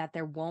doesn't mean that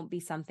there won't be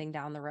something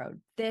down the road.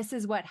 This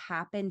is what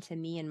happened to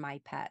me and my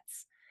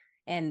pets.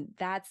 And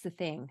that's the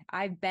thing.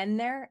 I've been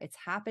there. It's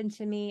happened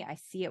to me. I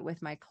see it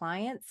with my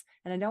clients.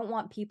 And I don't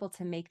want people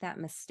to make that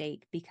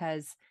mistake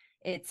because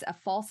it's a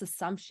false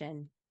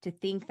assumption to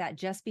think that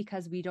just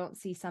because we don't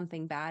see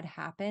something bad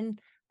happen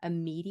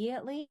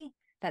immediately,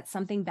 that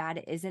something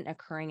bad isn't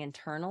occurring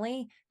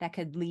internally that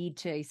could lead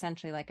to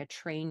essentially like a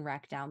train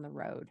wreck down the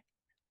road.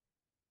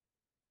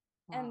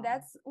 And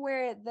that's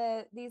where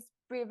this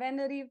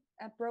preventative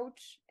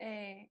approach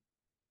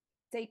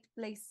takes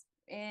place.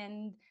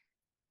 And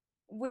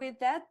with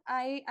that,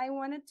 I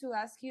wanted to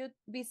ask you,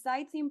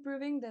 besides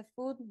improving the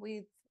food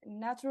with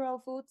natural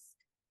foods,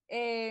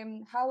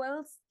 how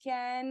else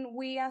can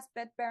we as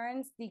pet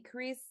parents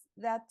decrease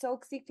that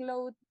toxic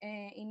load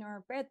in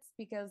our pets?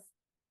 Because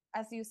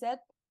as you said,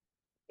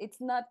 it's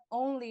not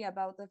only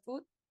about the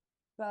food,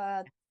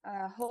 but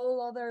a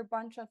whole other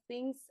bunch of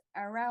things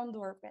around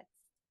our pets.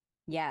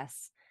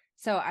 Yes.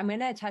 So I'm going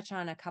to touch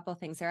on a couple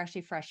things. They're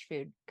actually fresh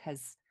food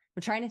because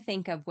we're trying to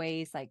think of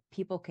ways like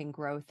people can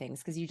grow things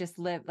because you just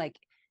live like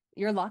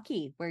you're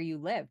lucky where you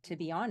live, to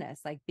be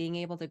honest, like being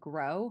able to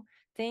grow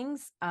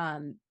things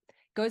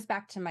goes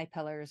back to my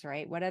pillars,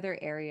 right? What other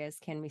areas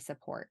can we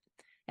support?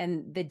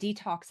 And the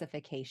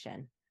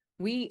detoxification.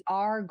 We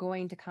are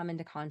going to come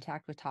into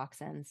contact with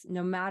toxins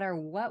no matter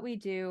what we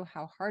do,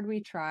 how hard we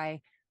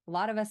try. A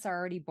lot of us are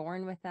already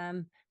born with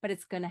them, but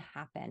it's going to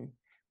happen.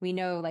 We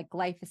know like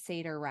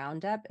glyphosate or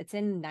Roundup, it's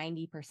in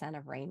 90%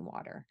 of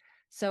rainwater.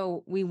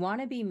 So we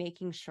want to be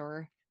making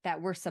sure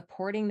that we're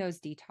supporting those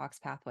detox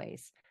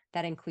pathways.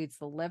 That includes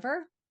the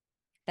liver,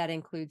 that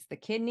includes the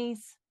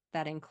kidneys,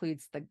 that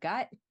includes the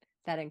gut,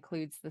 that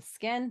includes the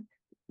skin,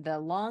 the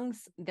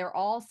lungs. They're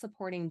all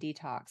supporting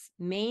detox.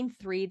 Main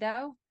three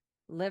though,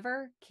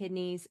 liver,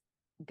 kidneys,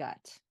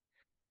 gut.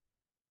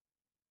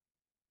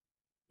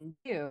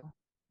 Two,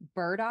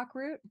 burdock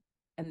root,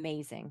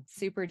 amazing,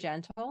 super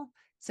gentle.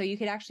 So you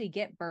could actually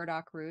get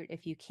burdock root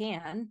if you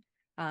can,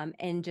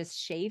 and just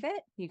shave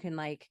it. You can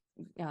like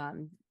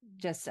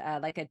just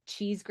like a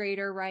cheese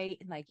grater, right?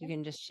 Like you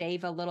can just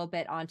shave a little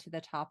bit onto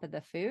the top of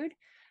the food,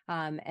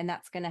 and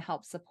that's going to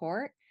help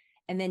support.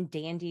 And then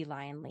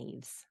dandelion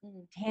leaves.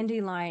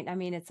 Dandelion, I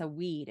mean, it's a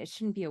weed. It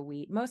shouldn't be a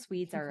weed. Most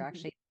weeds are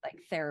actually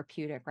like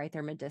therapeutic, right?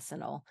 They're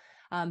medicinal.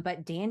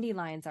 But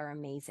dandelions are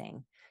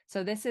amazing.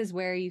 So this is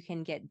where you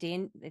can get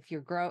if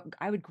you're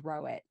I would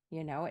grow it,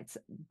 it's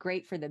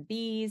great for the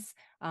bees,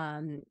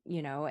 and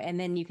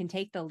then you can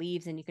take the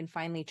leaves and you can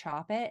finely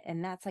chop it.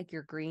 And that's like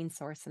your green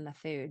source in the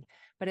food,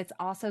 but it's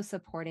also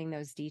supporting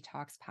those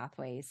detox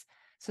pathways.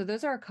 So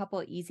those are a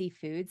couple easy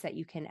foods that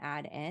you can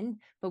add in,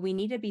 but we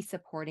need to be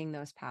supporting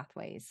those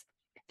pathways.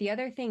 The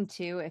other thing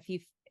too,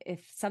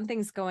 if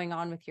something's going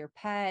on with your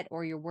pet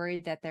or you're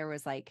worried that there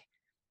was like,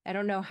 I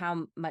don't know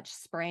how much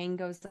spraying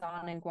goes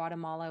on in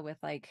Guatemala with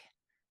like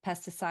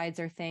pesticides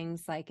or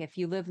things, like if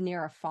you live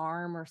near a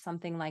farm or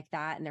something like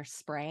that and they're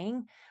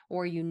spraying,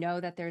 or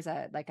that there's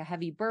a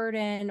heavy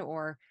burden,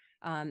 or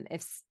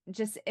if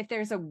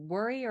there's a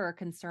worry or a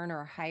concern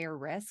or a higher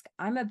risk,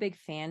 I'm a big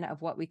fan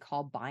of what we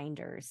call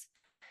binders.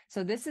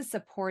 So this is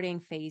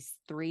supporting phase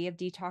 3 of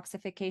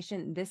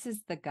detoxification. This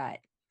is the gut.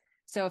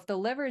 So if the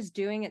liver is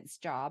doing its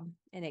job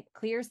and it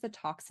clears the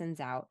toxins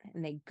out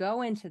and they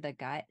go into the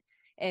gut,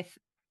 if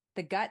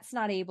the gut's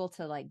not able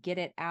to like get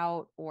it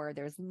out, or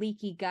there's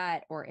leaky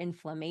gut or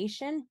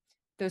inflammation,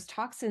 those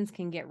toxins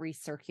can get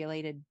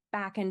recirculated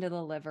back into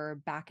the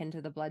liver, back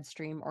into the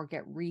bloodstream, or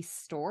get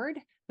restored,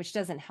 which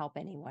doesn't help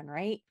anyone,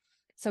 right?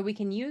 So we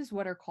can use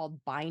what are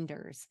called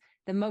binders.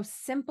 The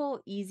most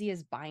simple,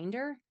 easiest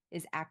binder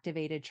is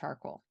activated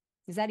charcoal.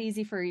 Is that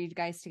easy for you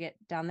guys to get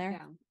down there?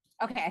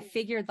 Yeah. Okay, I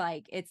figured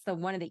like it's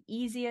one of the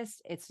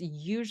easiest. It's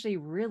usually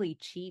really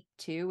cheap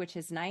too, which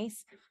is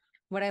nice.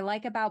 What I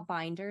like about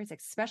binders,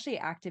 especially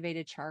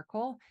activated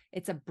charcoal,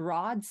 it's a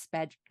broad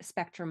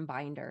spectrum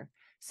binder.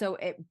 So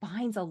it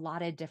binds a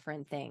lot of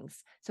different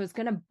things. So it's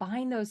going to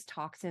bind those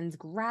toxins,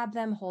 grab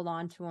them, hold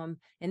on to them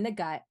in the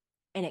gut,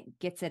 and it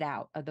gets it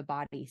out of the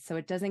body. So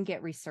it doesn't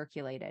get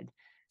recirculated.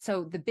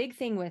 So the big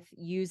thing with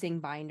using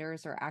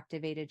binders or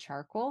activated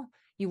charcoal,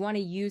 you want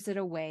to use it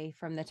away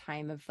from the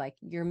time of like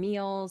your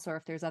meals, or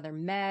if there's other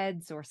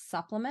meds or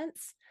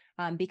supplements,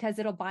 because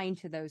it'll bind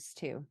to those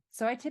too.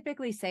 So I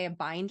typically say a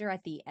binder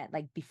at the end,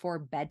 like before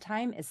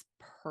bedtime, is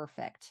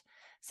perfect.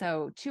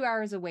 So 2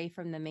 hours away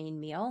from the main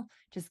meal,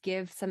 just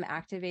give some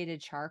activated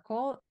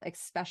charcoal,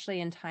 especially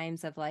in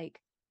times of like,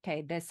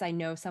 okay, this, I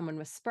know someone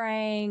was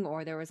spraying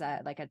or there was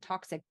a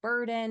toxic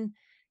burden.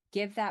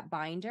 Give that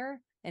binder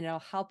and it'll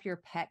help your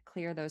pet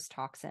clear those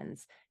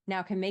toxins.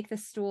 Now, can make the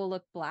stool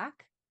look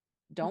black.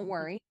 Don't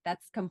worry,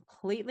 that's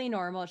completely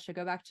normal. It should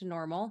go back to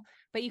normal,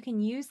 but you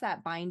can use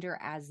that binder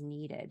as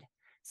needed.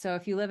 So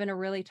if you live in a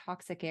really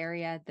toxic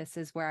area, this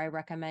is where I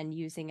recommend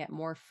using it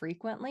more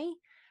frequently,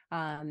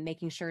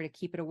 making sure to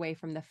keep it away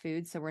from the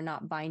food so we're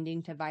not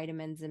binding to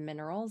vitamins and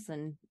minerals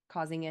and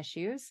causing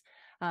issues.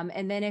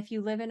 And then if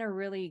you live in a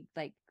really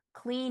like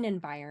clean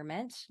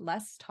environment,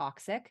 less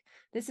toxic,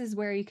 this is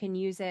where you can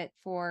use it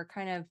for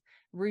kind of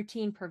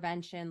routine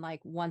prevention,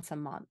 like once a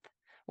month.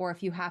 Or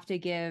if you have to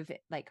give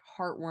like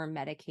heartworm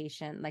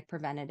medication, like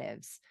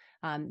preventatives,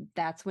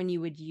 that's when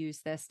you would use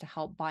this to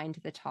help bind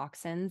the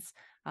toxins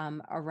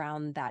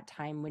around that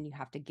time when you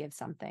have to give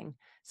something.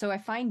 So I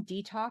find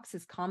detox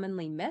is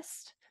commonly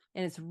missed,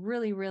 and it's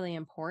really, really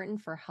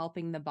important for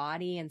helping the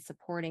body and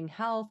supporting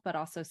health, but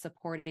also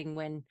supporting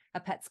when a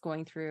pet's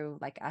going through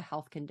like a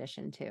health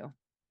condition too.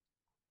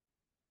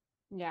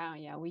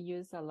 Yeah, we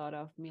use a lot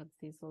of milk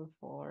thistle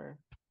for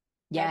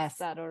Yes. pets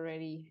that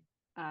already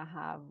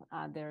have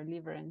their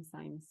liver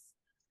enzymes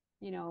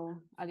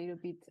a little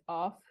bit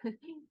off.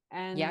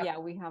 And Yep. yeah,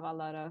 we have a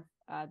lot of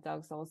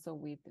dogs also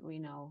with,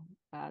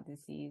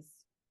 disease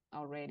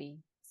already.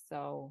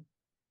 So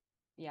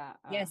yeah.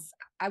 Yes,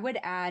 I would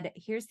add,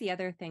 here's the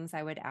other things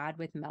I would add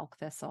with milk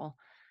thistle.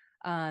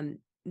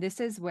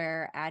 This is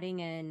where adding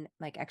in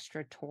like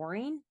extra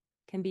taurine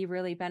can be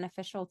really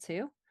beneficial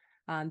too,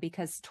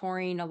 because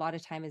taurine a lot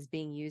of time is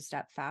being used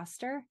up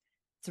faster.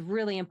 It's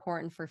really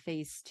important for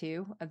phase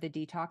 2 of the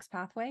detox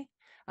pathway.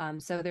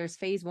 So there's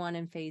phase 1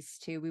 and phase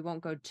 2. We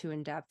won't go too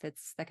in depth.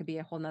 That could be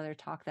a whole nother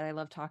talk that I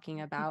love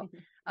talking about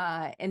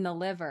in the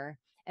liver.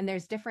 And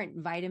there's different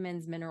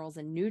vitamins, minerals,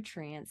 and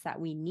nutrients that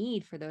we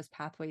need for those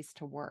pathways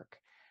to work.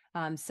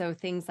 So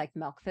things like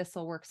milk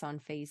thistle works on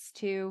phase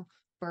 2.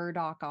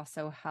 Burdock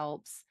also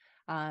helps.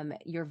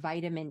 Your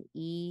vitamin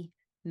E,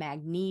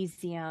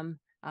 magnesium,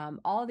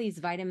 all these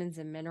vitamins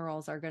and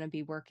minerals are going to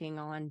be working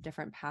on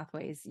different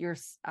pathways. Your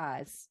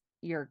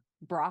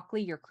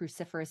broccoli, your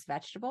cruciferous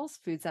vegetables,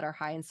 foods that are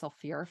high in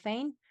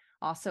sulforaphane,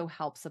 also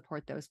help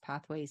support those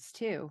pathways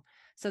too.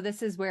 So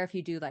this is where if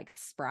you do like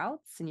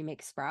sprouts and you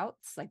make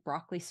sprouts, like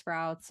broccoli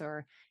sprouts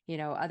or,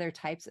 other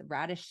types of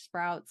radish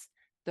sprouts,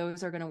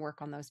 those are going to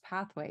work on those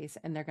pathways,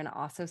 and they're going to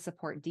also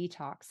support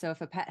detox. So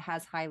if a pet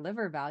has high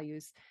liver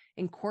values,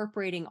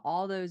 incorporating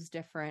all those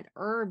different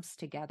herbs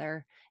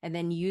together and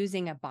then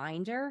using a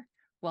binder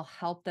will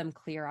help them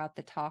clear out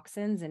the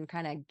toxins and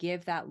kind of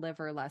give that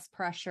liver less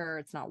pressure.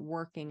 It's not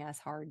working as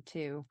hard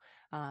too.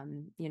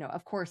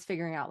 Of course,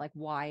 figuring out like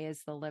why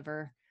is the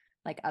liver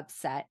like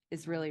upset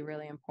is really,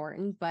 really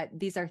important. But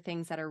these are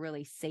things that are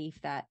really safe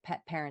that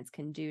pet parents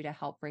can do to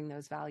help bring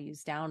those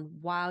values down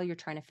while you're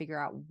trying to figure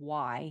out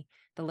why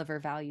the liver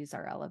values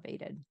are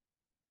elevated.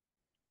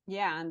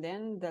 Yeah, and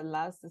then the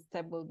last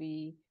step will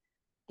be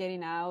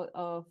getting out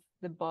of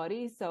the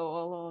body, so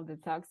all of the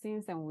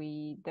toxins, and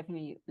we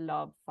definitely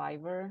love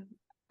fiber.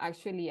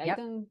 Actually, I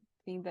don't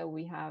think that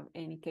we have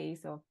any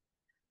case of,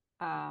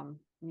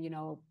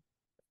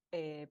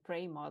 a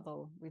prey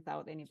model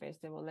without any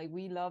vegetable. Like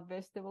we love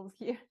vegetables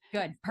here.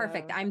 Good,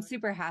 perfect. So, I'm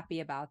super happy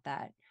about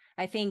that.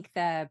 I think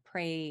the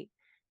prey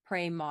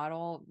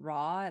model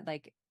raw,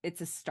 like it's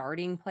a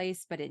starting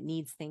place, but it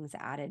needs things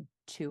added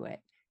to it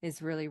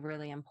is really,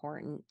 really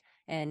important.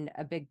 And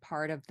a big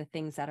part of the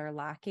things that are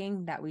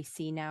lacking that we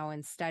see now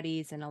in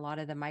studies and a lot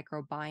of the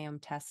microbiome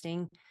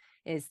testing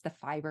is the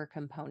fiber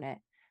component.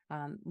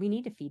 We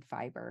need to feed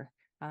fiber.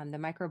 The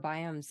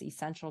microbiome is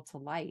essential to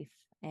life.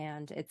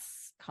 And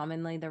it's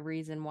commonly the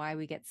reason why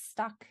we get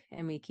stuck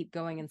and we keep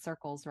going in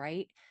circles,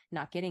 right?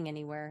 Not getting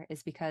anywhere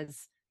is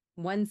because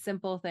one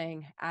simple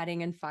thing,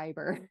 adding in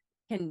fiber,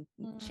 can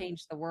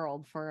change the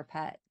world for a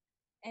pet.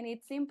 And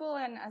it's simple,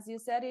 and as you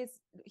said, is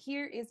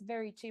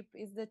very cheap.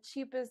 It's the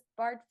cheapest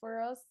part for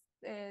us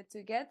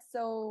to get.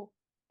 So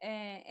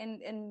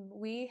and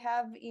we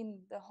have in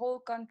the whole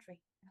country.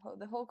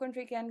 The whole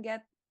country can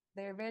get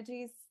their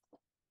veggies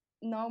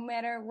no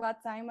matter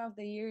what time of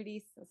the year it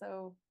is.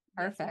 So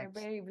yes, we're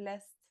very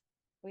blessed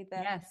with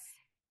that.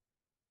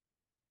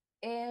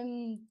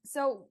 Yes.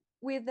 So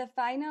with the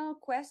final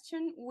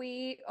question,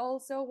 we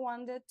also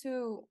wanted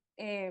to,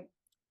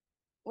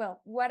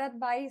 what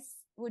advice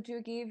would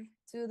you give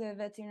to the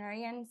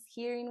veterinarians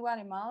here in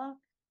Guatemala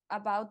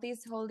about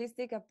this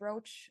holistic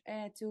approach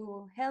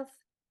to health?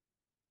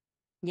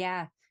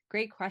 Yeah,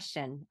 great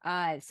question.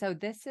 So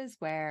this is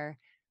where,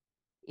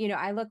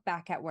 I look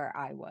back at where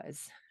I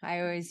was.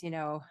 I always,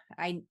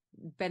 I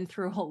been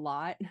through a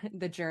lot.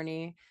 The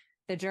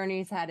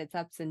journey's had its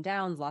ups and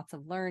downs, lots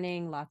of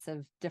learning, lots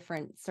of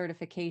different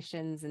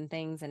certifications and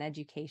things and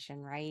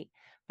education, right?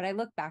 But I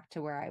look back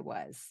to where I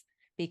was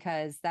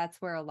because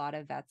that's where a lot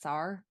of vets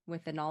are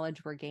with the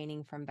knowledge we're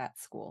gaining from vet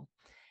school.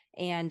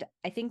 And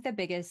I think the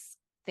biggest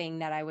thing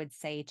that I would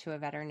say to a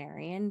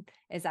veterinarian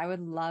is I would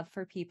love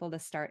for people to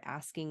start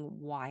asking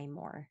why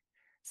more.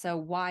 So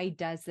why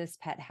does this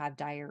pet have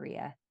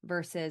diarrhea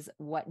versus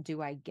what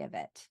do I give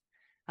it?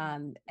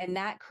 And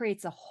that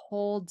creates a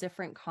whole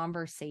different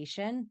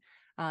conversation.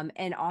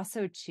 And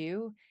also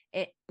too,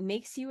 it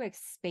makes you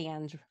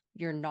expand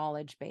your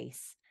knowledge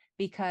base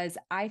because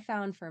I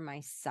found for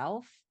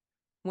myself,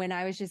 when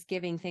I was just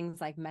giving things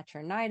like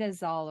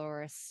metronidazole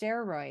or a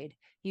steroid,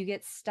 you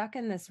get stuck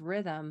in this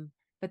rhythm,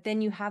 but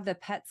then you have the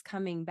pets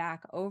coming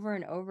back over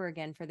and over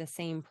again for the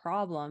same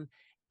problem.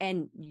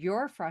 And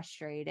you're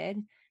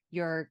frustrated.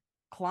 Your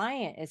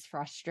client is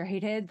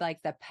frustrated, like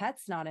the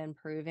pet's not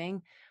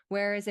improving.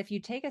 Whereas if you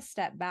take a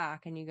step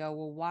back and you go,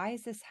 well, why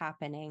is this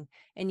happening?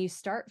 And you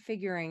start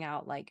figuring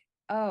out like,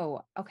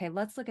 oh, okay,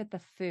 let's look at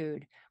the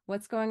food.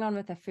 What's going on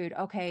with the food?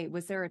 Okay,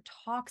 was there a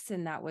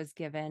toxin that was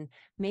given?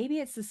 Maybe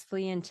it's this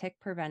flea and tick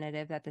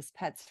preventative that this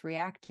pet's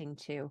reacting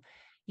to.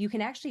 You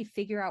can actually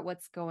figure out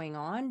what's going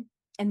on,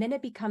 and then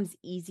it becomes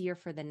easier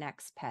for the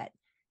next pet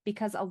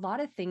because a lot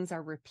of things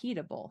are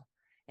repeatable.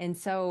 And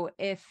so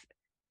if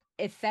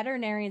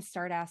veterinarians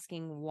start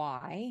asking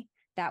why,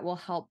 that will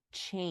help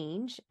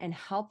change and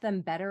help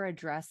them better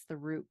address the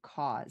root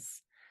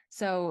cause.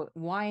 So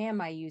why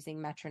am I using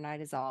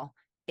metronidazole?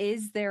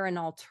 Is there an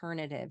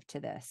alternative to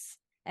this?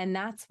 And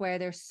that's where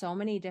there's so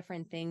many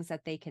different things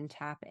that they can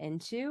tap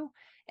into.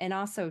 And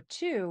also,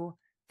 too,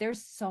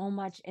 there's so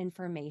much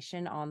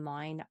information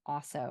online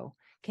also.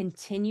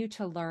 Continue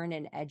to learn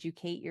and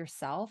educate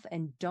yourself,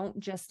 and don't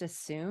just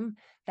assume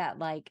that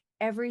like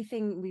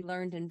everything we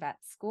learned in vet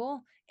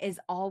school is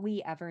all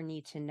we ever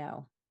need to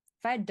know.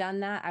 If I had done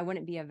that, I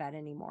wouldn't be a vet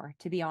anymore.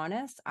 To be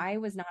honest, I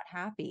was not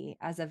happy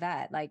as a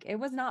vet. Like, it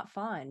was not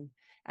fun.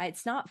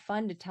 It's not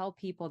fun to tell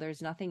people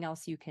there's nothing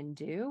else you can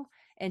do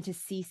and to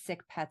see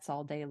sick pets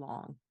all day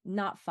long.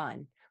 Not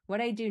fun.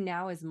 What I do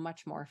now is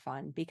much more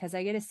fun because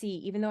I get to see,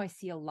 even though I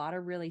see a lot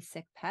of really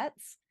sick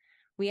pets,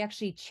 we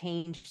actually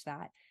change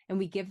that and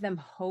we give them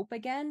hope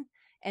again.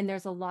 And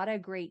there's a lot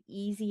of great,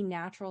 easy,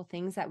 natural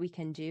things that we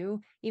can do.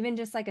 Even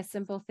just like a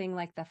simple thing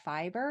like the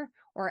fiber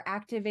or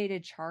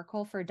activated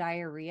charcoal for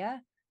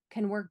diarrhea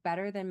can work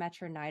better than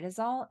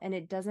metronidazole, and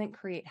it doesn't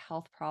create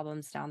health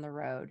problems down the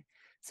road.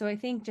 So I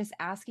think just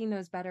asking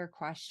those better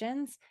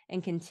questions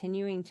and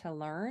continuing to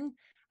learn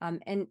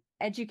and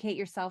educate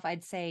yourself,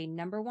 I'd say,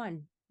 number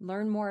one,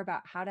 learn more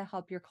about how to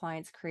help your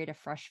clients create a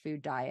fresh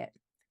food diet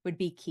would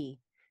be key,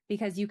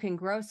 because you can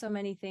grow so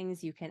many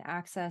things, you can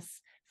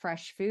access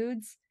fresh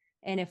foods.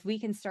 And if we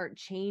can start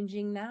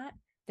changing that,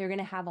 they're going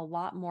to have a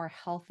lot more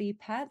healthy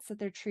pets that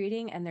they're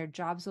treating, and their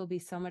jobs will be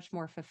so much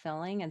more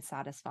fulfilling and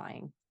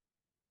satisfying.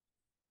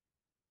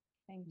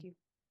 Thank you.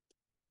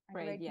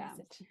 Great, yeah.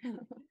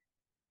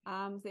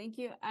 Thank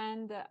you.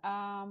 And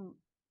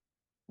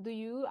do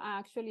you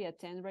actually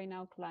attend right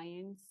now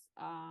clients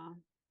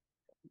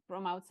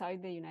from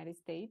outside the United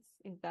States?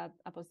 Is that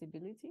a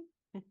possibility?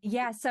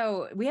 Yeah,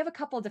 so we have a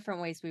couple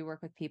different ways we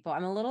work with people.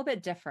 I'm a little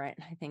bit different.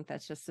 I think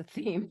that's just the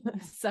theme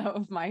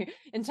of my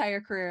entire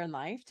career in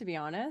life, to be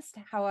honest.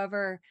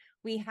 However,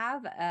 we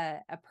have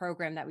a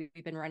program that we've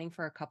been running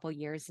for a couple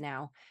years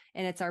now,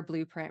 and it's our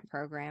Blueprint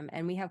program.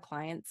 And we have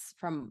clients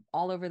from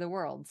all over the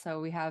world. So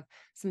we have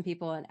some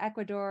people in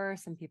Ecuador,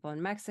 some people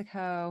in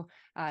Mexico,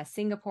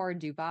 Singapore,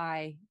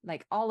 Dubai,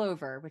 like all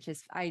over, which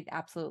is I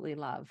absolutely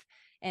love.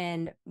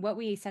 And what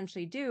we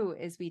essentially do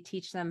is we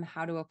teach them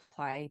how to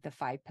apply the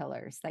 5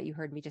 pillars that you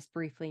heard me just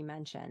briefly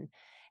mention.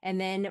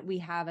 And then we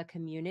have a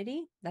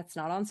community that's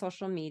not on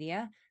social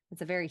media.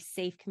 It's a very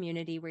safe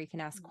community where you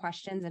can ask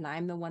questions and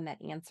I'm the one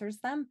that answers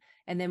them.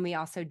 And then we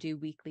also do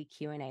weekly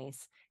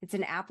Q&As. It's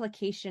an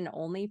application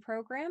only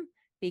program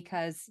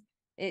because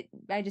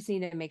I just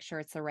need to make sure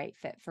it's the right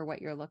fit for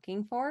what you're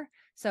looking for.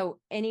 So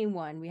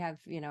anyone, we have,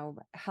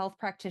 health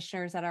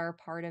practitioners that are a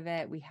part of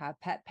it. We have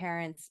pet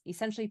parents,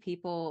 essentially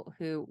people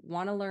who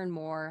want to learn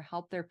more,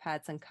 help their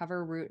pets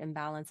uncover root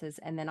imbalances,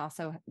 and then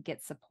also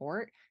get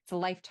support. It's a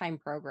lifetime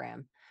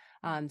program.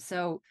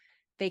 So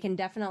they can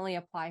definitely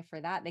apply for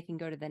that. They can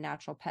go to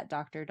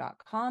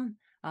thenaturalpetdoctor.com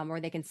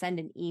or they can send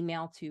an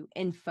email to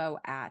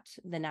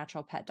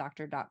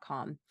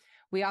info@thenaturalpetdoctor.com.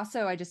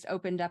 I just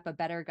opened up a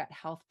Better Gut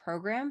Health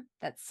program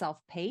that's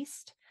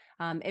self-paced.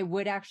 It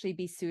would actually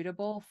be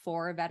suitable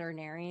for a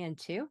veterinarian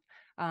too.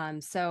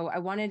 So I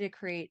wanted to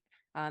create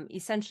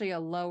essentially a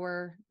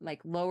lower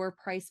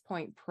price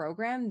point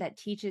program that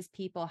teaches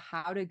people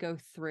how to go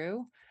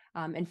through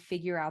and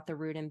figure out the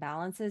root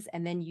imbalances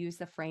and then use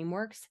the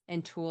frameworks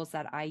and tools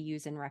that I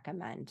use and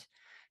recommend.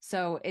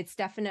 So it's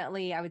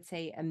definitely, I would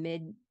say, a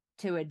mid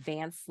to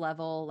advanced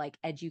level, like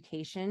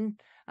education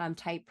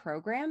type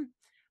program.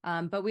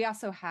 But we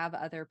also have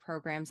other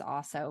programs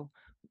also.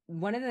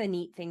 One of the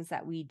neat things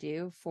that we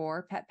do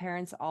for pet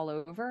parents all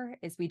over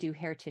is we do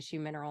hair tissue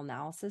mineral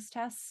analysis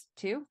tests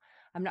too.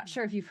 I'm not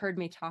sure if you've heard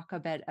me talk a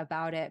bit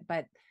about it,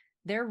 but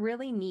they're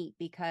really neat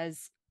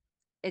because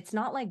it's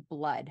not like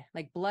blood.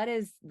 Like blood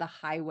is the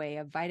highway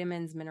of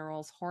vitamins,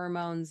 minerals,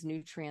 hormones,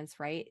 nutrients,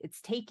 right? It's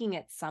taking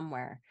it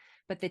somewhere.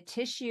 But the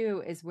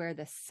tissue is where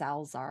the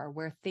cells are,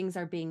 where things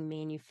are being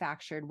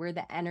manufactured, where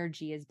the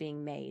energy is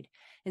being made.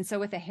 And so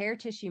with a hair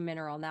tissue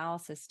mineral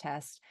analysis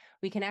test,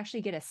 we can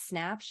actually get a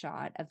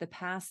snapshot of the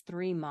past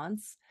 3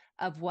 months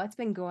of what's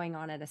been going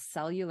on at a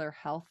cellular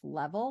health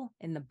level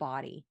in the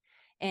body.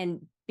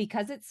 And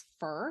because it's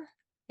fur,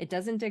 it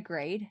doesn't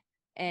degrade.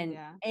 And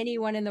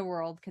anyone in the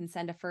world can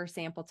send a fur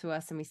sample to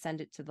us and we send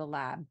it to the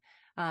lab.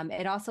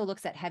 It also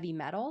looks at heavy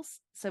metals.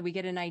 So we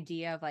get an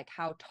idea of like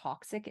how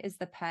toxic is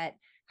the pet,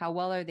 how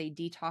well are they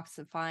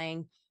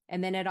detoxifying?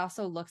 And then it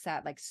also looks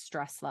at like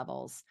stress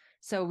levels.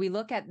 So we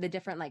look at the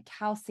different like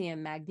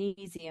calcium,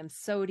 magnesium,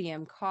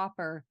 sodium,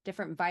 copper,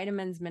 different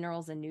vitamins,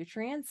 minerals, and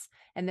nutrients.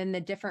 And then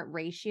the different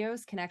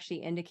ratios can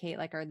actually indicate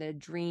like, are the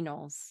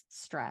adrenals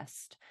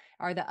stressed?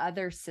 Are the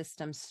other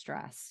systems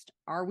stressed?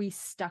 Are we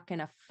stuck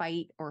in a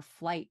fight or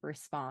flight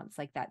response,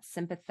 like that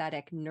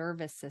sympathetic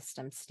nervous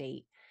system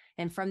state?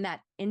 And from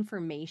that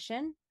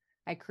information,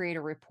 I create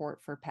a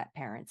report for pet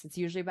parents. It's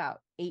usually about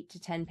 8 to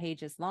 10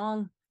 pages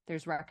long.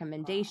 There's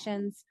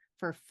recommendations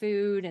for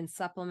food and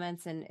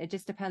supplements, and it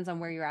just depends on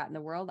where you're at in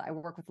the world. I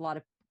work with a lot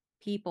of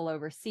people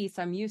overseas,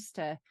 so I'm used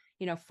to,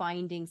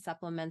 finding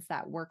supplements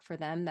that work for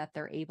them that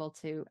they're able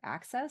to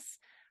access.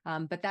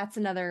 But that's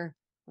another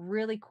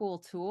really cool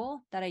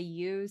tool that I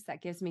use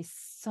that gives me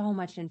so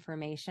much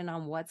information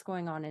on what's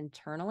going on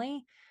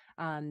internally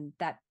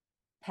that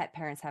pet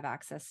parents have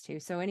access to.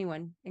 So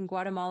anyone in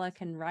Guatemala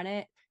can run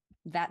it.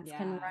 Vets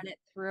can run it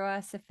through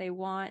us if they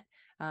want.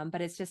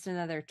 But it's just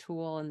another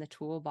tool in the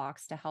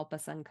toolbox to help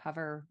us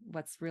uncover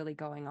what's really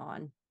going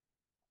on.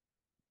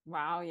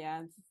 Wow,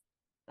 yeah, it's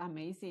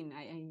amazing.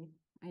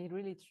 I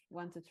really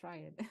want to try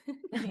it.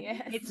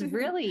 Yes.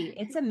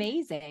 It's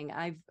amazing.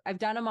 I've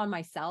done them on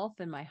myself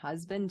and my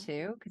husband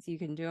too, because you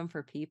can do them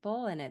for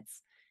people, and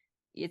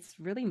it's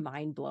really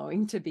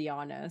mind-blowing, to be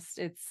honest.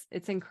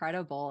 It's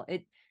incredible.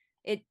 It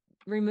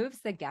removes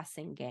the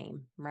guessing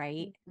game,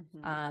 right?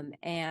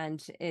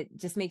 And it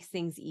just makes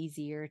things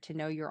easier to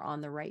know you're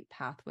on the right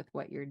path with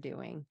what you're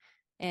doing.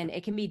 And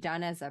it can be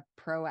done as a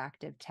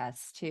proactive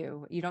test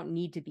too. You don't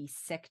need to be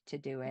sick to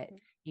do it.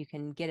 You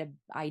can get an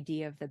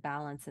idea of the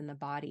balance in the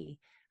body.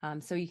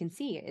 So you can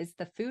see, is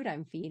the food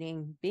I'm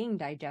feeding being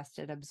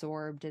digested,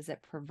 absorbed? Is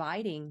it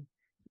providing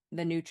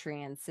the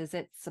nutrients? Is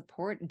it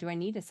support? Do I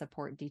need to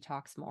support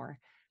detox more?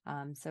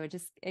 So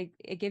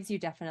it gives you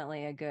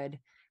definitely a good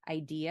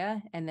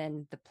idea, and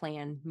then the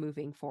plan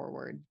moving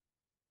forward.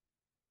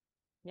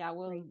 Yeah,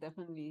 we'll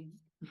definitely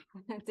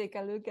take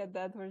a look at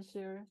that for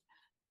sure.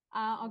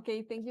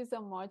 Okay, thank you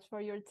so much for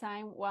your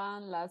time.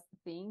 One last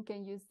thing,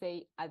 can you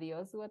say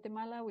adios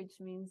Guatemala, which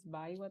means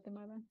bye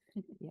Guatemala?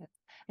 Yes,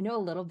 I know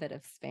a little bit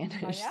of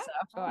Spanish. Oh, yeah?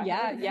 So, Oh,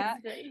 yeah.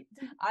 Great.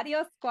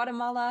 Adios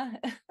Guatemala.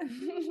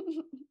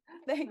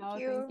 Thank you. Thank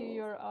you.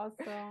 You're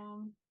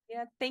awesome.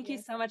 Yeah, thank you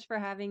so much for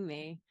having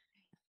me.